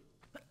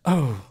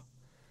 Oh.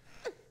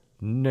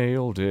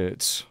 Nailed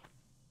it.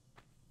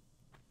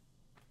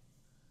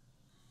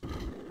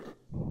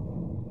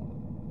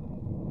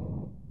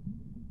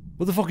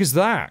 What the fuck is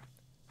that?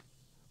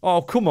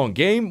 Oh, come on,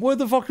 game. Where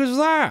the fuck is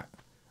that?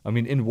 I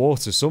mean, in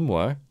water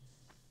somewhere.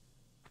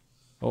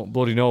 I don't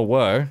bloody know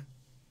where.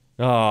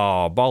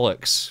 Oh,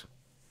 bollocks.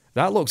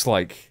 That looks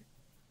like...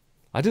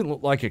 I didn't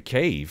look like a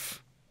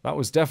cave. That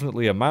was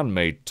definitely a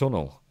man-made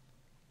tunnel.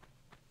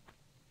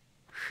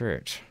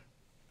 Shit.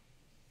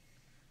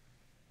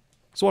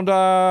 Swan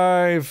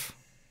dive!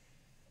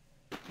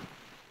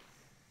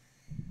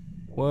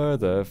 Where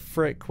the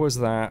frick was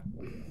that?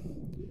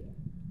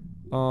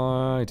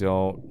 I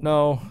don't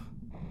know.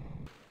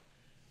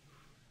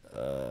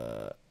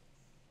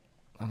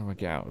 How do I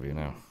get out of here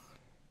now?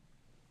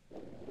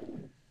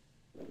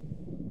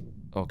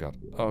 Oh god.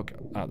 Oh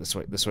god. Ah, this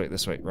way.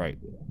 Right.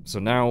 So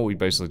now we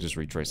basically just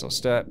retrace our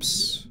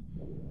steps.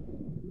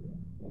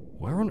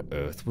 Where on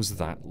earth was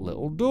that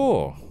little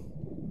door?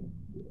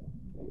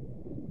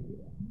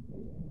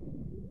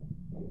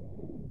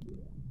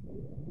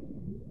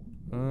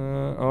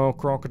 Oh,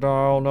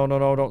 crocodile. No,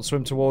 don't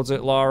swim towards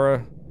it,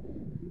 Lara.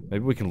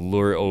 Maybe we can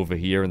lure it over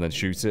here and then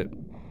shoot it.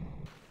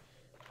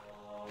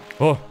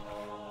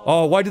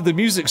 Oh, why did the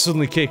music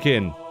suddenly kick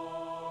in?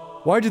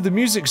 Why did the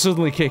music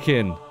suddenly kick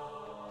in?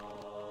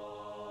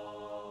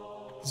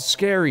 It's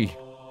scary.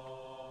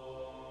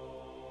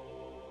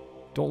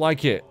 Don't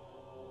like it.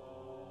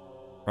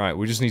 Right,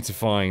 we just need to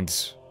find...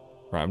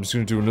 Right, I'm just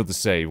gonna do another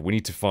save. We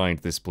need to find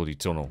this bloody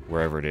tunnel,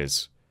 wherever it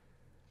is.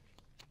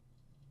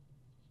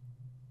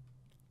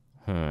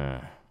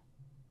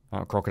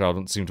 That crocodile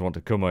doesn't seem to want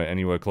to come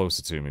anywhere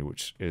closer to me,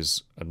 which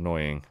is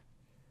annoying.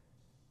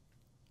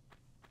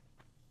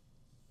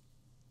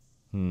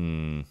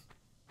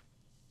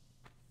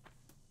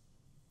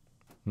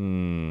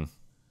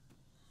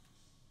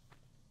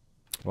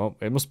 Well,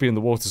 it must be in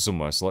the water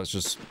somewhere, so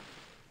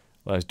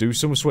let's do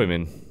some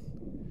swimming.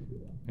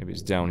 Maybe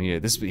it's down here.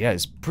 Yeah,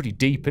 it's pretty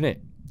deep, isn't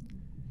it?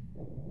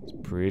 It's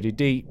pretty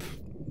deep.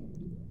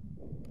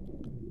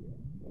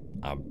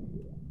 I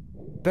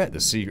bet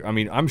the secret... I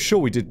mean, I'm sure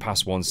we did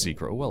pass one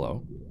secret. Oh,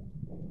 hello.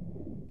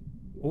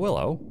 Oh,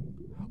 hello.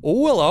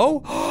 Oh,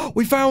 hello!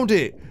 We found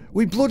it!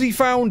 We bloody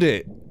found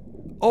it!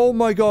 Oh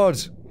my god!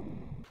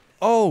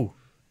 Oh!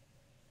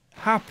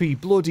 Happy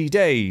bloody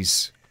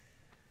days!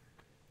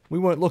 We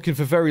weren't looking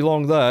for very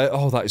long there.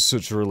 Oh, that is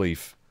such a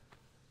relief.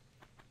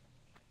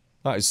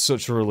 That is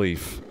such a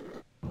relief.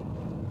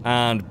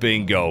 And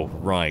bingo.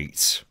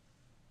 Right.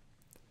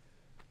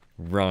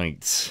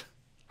 Right.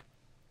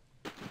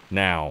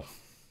 Now.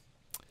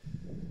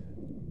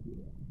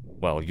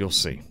 Well, you'll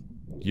see.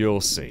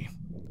 You'll see.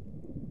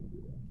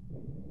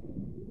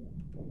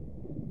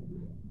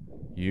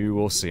 You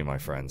will see, my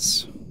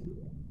friends.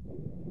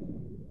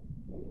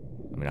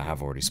 I mean, I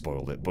have already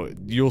spoiled it, but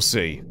you'll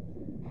see.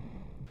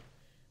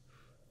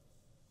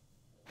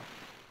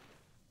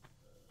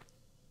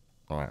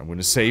 Alright, I'm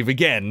gonna save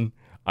again.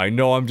 I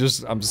know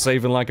I'm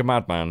saving like a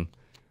madman.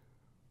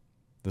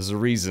 There's a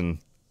reason.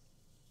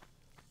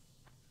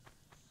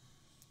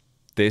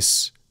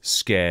 This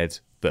scared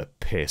the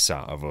piss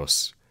out of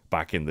us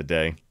back in the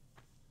day.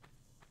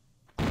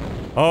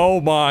 Oh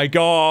my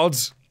god!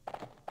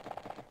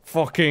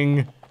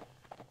 Fucking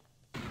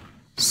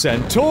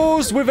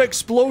centaurs with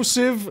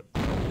explosive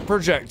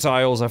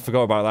projectiles. I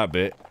forgot about that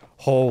bit.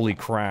 Holy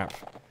crap.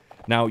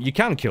 Now, you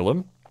can kill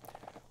them,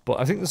 but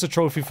I think there's a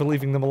trophy for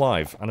leaving them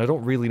alive, and I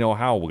don't really know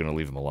how we're going to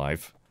leave them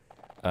alive.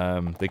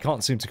 They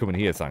can't seem to come in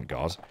here, thank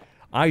God.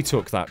 I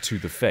took that to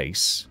the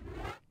face.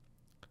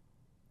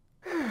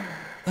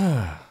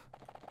 A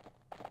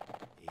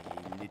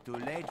little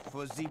late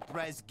for the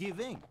prize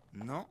giving,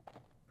 no?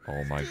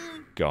 Oh my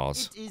god.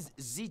 It is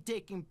the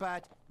taking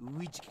part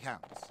which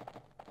counts.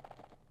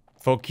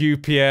 Fuck you,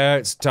 Pierre.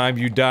 It's time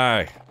you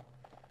die.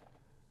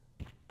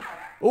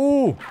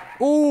 Ooh!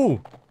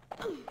 Ooh!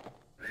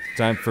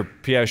 Time for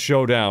Pierre's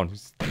showdown.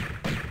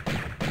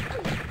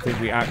 I think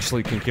we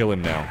actually can kill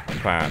him now,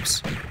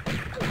 perhaps.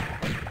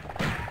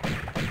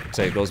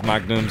 Take those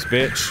magnums,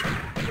 bitch.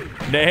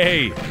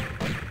 Nay!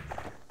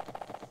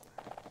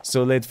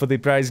 So late for the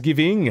prize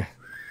giving.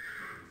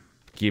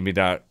 Give me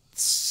that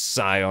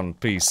Scion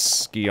piece,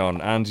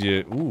 Scion, and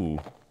you. Ooh,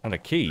 and a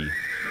key.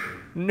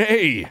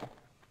 Nay!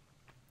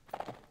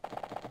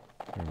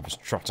 I'm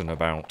just trotting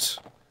about.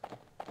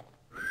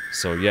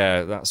 So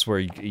yeah, that's where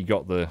he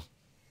got the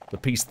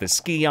piece, the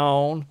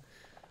Scion.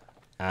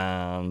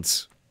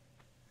 And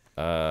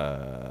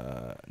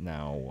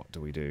now what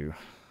do we do?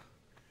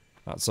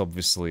 That's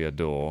obviously a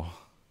door.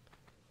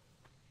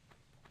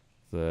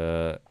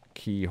 The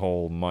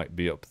keyhole might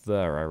be up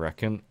there, I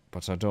reckon,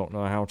 but I don't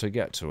know how to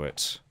get to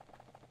it.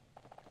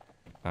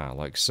 Ah,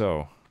 like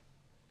so.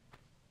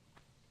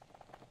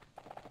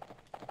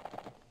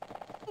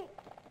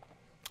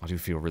 I do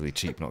feel really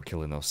cheap not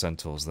killing those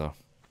centaurs, though.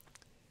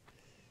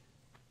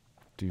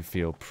 Do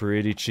feel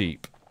pretty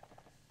cheap.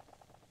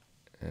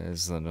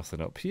 Is there nothing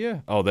up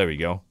here? Oh, there we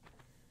go.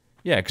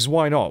 Yeah, because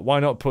why not? Why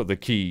not put the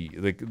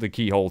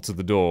keyhole to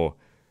the door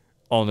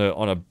on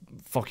a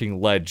fucking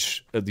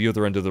ledge at the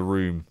other end of the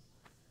room?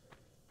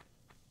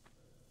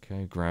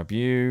 Okay, grab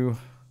you.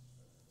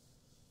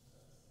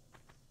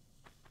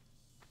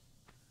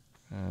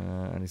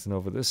 Anything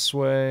over this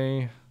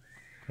way?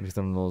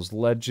 Anything on those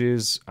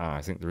ledges? Ah,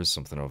 I think there is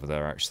something over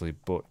there, actually.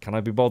 But can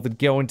I be bothered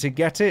going to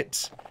get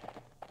it?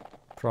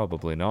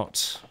 Probably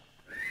not.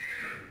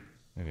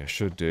 Maybe I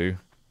should do.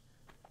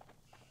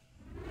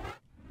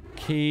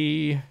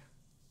 Key.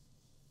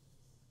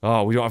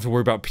 Oh, we don't have to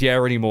worry about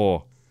Pierre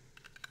anymore.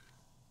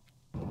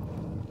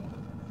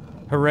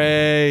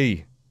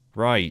 Hooray!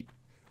 Right.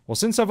 Well,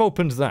 since I've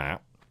opened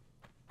that,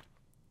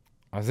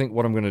 I think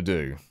what I'm going to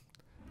do,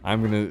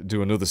 I'm going to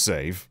do another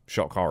save,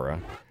 shock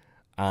horror,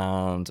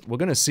 and we're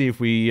going to see if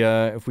we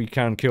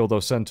can kill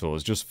those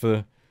centaurs just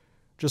for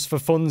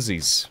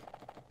funsies.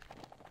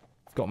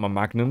 I've got my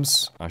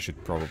magnums. I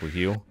should probably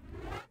heal.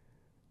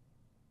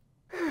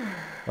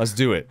 Let's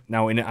do it.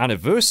 Now, in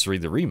Anniversary,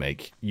 the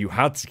remake, you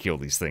had to kill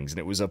these things, and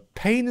it was a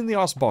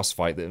pain-in-the-ass boss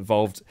fight that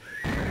involved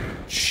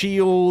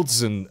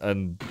shields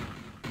and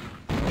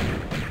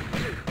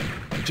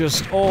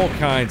just all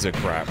kinds of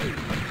crap.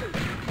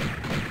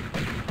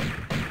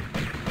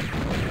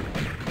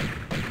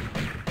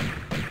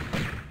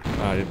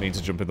 I didn't mean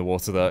to jump in the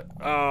water there.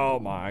 Oh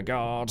my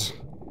god.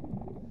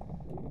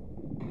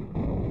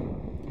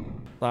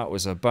 That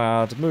was a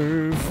bad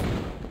move.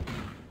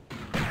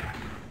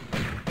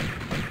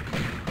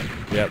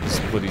 Yeah, there's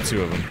bloody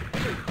two of them.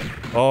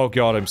 Oh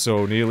god, I'm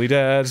so nearly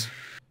dead.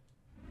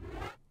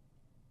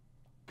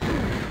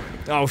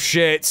 Oh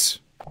shit!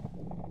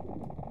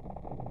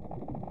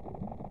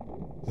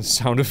 The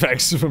sound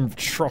effects of them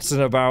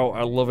trotting about,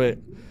 I love it.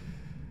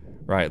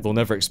 Right, they'll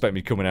never expect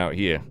me coming out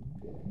here.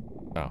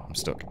 Oh, I'm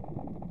stuck.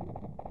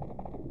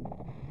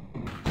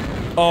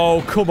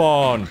 Oh, come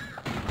on!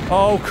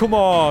 Oh, come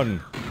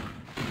on!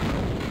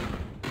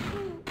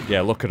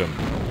 Yeah, look at them.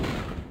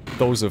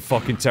 Those are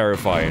fucking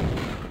terrifying.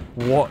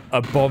 What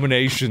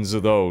abominations are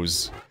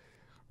those?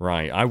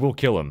 Right, I will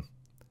kill them.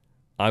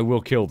 I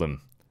will kill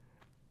them.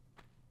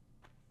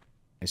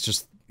 It's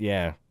just,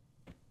 yeah.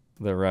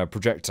 Their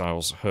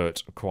projectiles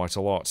hurt quite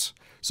a lot.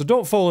 So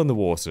don't fall in the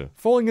water.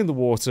 Falling in the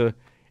water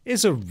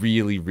is a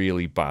really,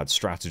 really bad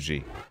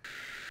strategy.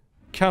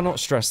 Cannot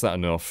stress that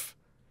enough.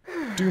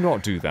 Do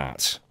not do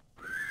that.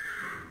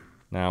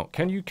 Now,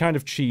 can you kind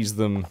of cheese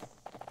them?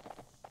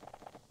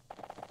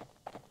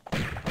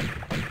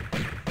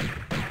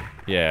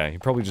 Yeah, you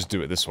probably just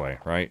do it this way,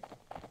 right?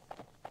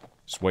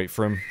 Just wait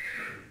for him.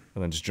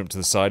 And then just jump to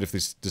the side if they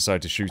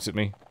decide to shoot at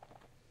me.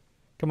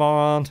 Come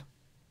on.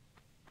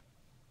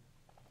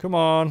 Come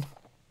on.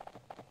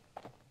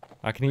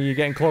 I can hear you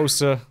getting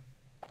closer.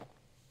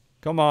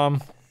 Come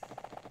on.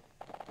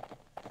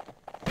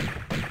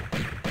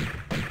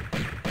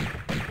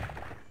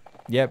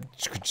 Yep,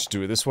 could just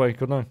do it this way,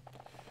 couldn't I?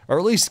 Or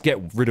at least get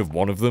rid of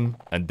one of them,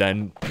 and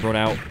then run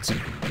out to...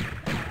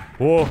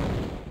 Whoa!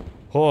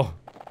 Oh!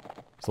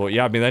 Thought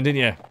you had me then,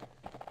 didn't you?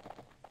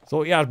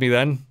 Thought you had me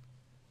then.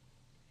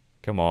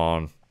 Come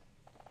on.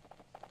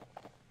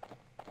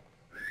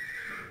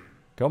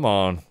 Come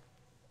on.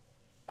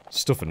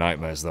 Stuff of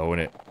nightmares, though,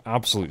 innit?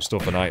 Absolute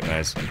stuff of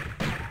nightmares.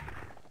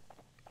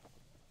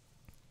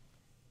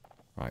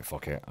 Right,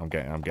 fuck it. I'm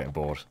getting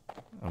bored.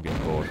 I'm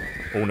getting bored.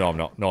 Oh, no, I'm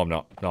not. No, I'm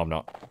not. No, I'm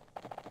not.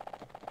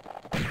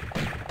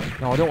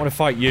 No, I don't want to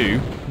fight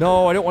you.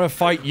 No, I don't want to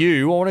fight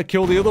you. I want to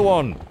kill the other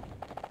one.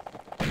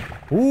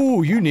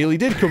 Ooh, you nearly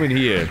did come in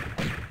here.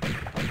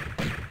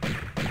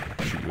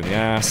 Shoot you in the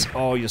ass.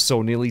 Oh, you're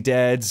so nearly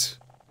dead.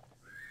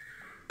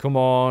 Come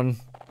on.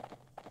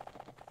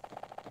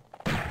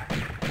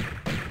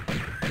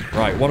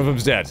 Right, one of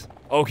them's dead.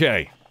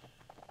 Okay.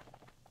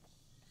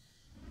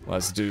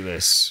 Let's do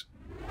this.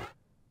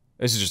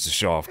 This is just a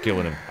show off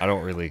killing him. I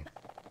don't really...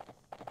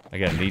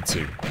 Again, need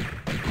to.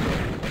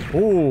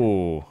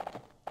 Ooh.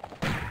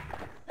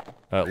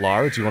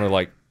 Lara, do you want to,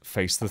 like,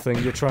 face the thing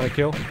you're trying to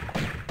kill?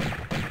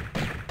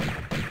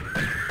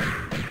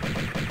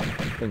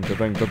 Bing,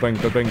 ba-bing, ba-bing,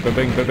 ba-bing,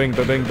 ba-bing, ba-bing,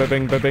 ba-bing,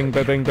 ba-bing, ba-bing,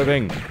 ba-bing,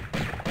 ba-bing.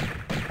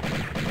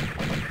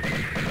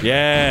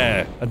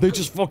 Yeah! And they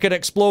just fucking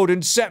explode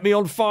and set me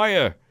on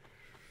fire!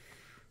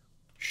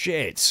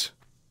 Shit.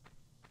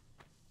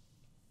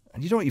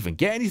 And you don't even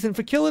get anything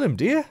for killing him,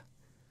 do you?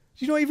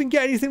 You don't even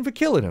get anything for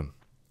killing him.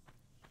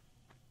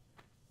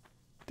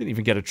 Didn't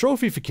even get a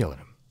trophy for killing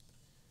him.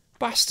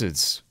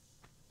 Bastards.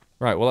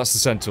 Right, well that's the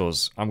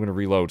centaurs. I'm gonna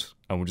reload,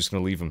 and we're just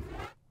gonna leave him.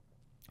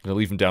 I'm gonna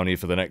leave him down here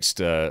for the next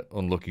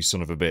unlucky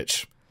son of a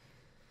bitch.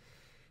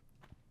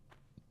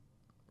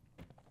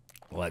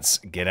 Let's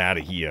get out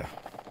of here.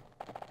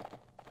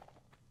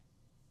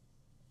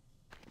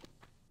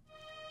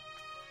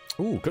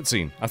 Ooh,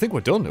 cutscene. I think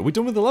we're done. Are we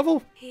done with the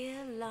level?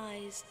 Here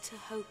lies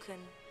Tehokan,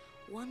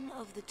 one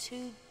of the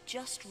two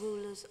just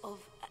rulers of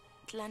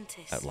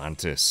Atlantis.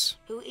 Atlantis.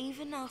 Who,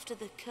 even after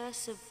the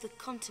curse of the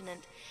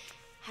continent,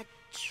 had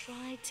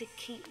tried to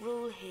keep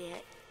rule here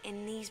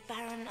in these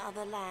barren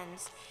other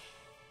lands.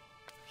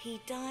 He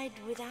died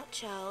without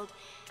child,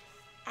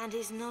 and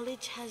his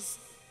knowledge has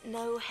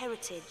no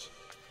heritage.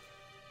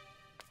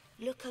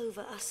 Look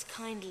over us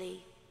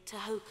kindly,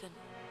 Tehokan.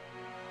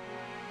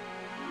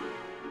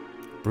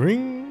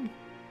 Bring.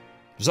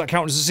 Does that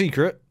count as a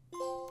secret?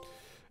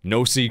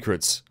 No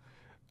secrets.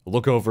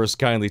 Look over us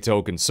kindly,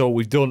 Token. So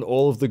we've done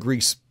all of the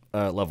Greece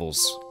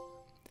levels.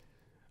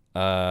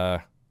 I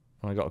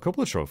got a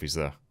couple of trophies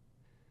there.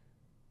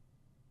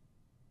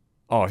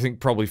 Oh, I think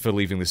probably for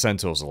leaving the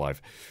centaurs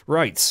alive.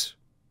 Right.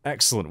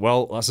 Excellent.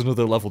 Well, that's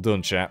another level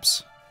done,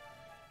 chaps.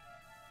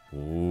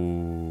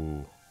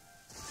 Ooh.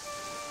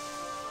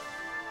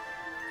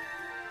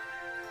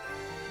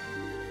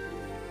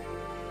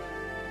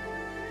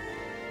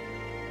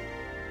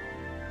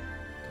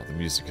 Oh, the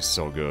music is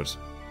so good.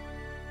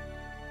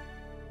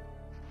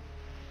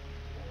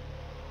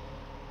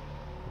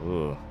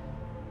 Ugh.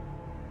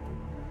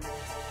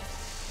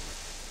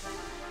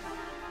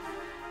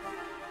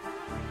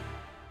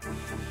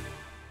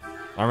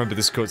 I remember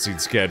this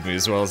cutscene scared me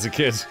as well as a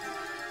kid.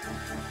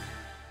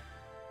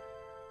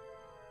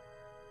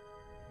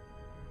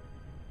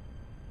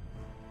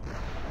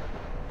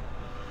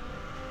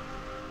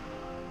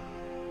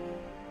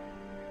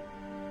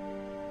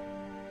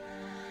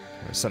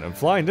 It sent him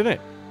flying, didn't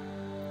it?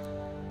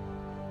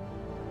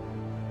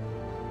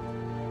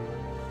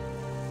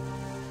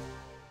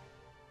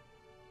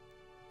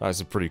 That's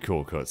a pretty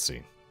cool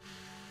cutscene.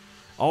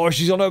 Oh,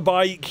 she's on her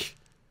bike!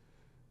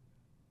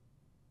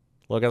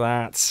 Look at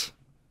that.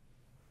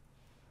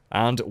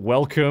 And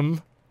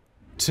welcome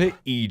to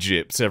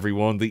Egypt,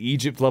 everyone. The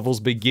Egypt levels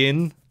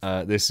begin.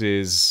 This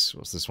is...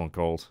 what's this one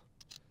called?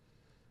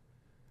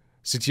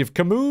 City of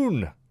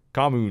Khamun.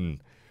 Khamun.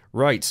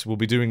 Right, we'll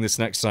be doing this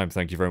next time.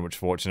 Thank you very much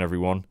for watching,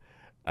 everyone.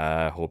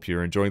 Hope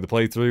you're enjoying the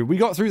playthrough. We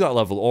got through that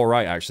level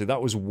alright, actually.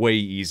 That was way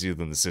easier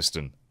than the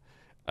cistern.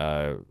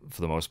 For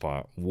the most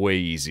part. Way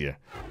easier.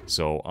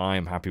 So,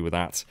 I'm happy with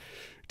that.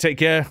 Take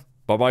care.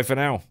 Bye-bye for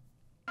now.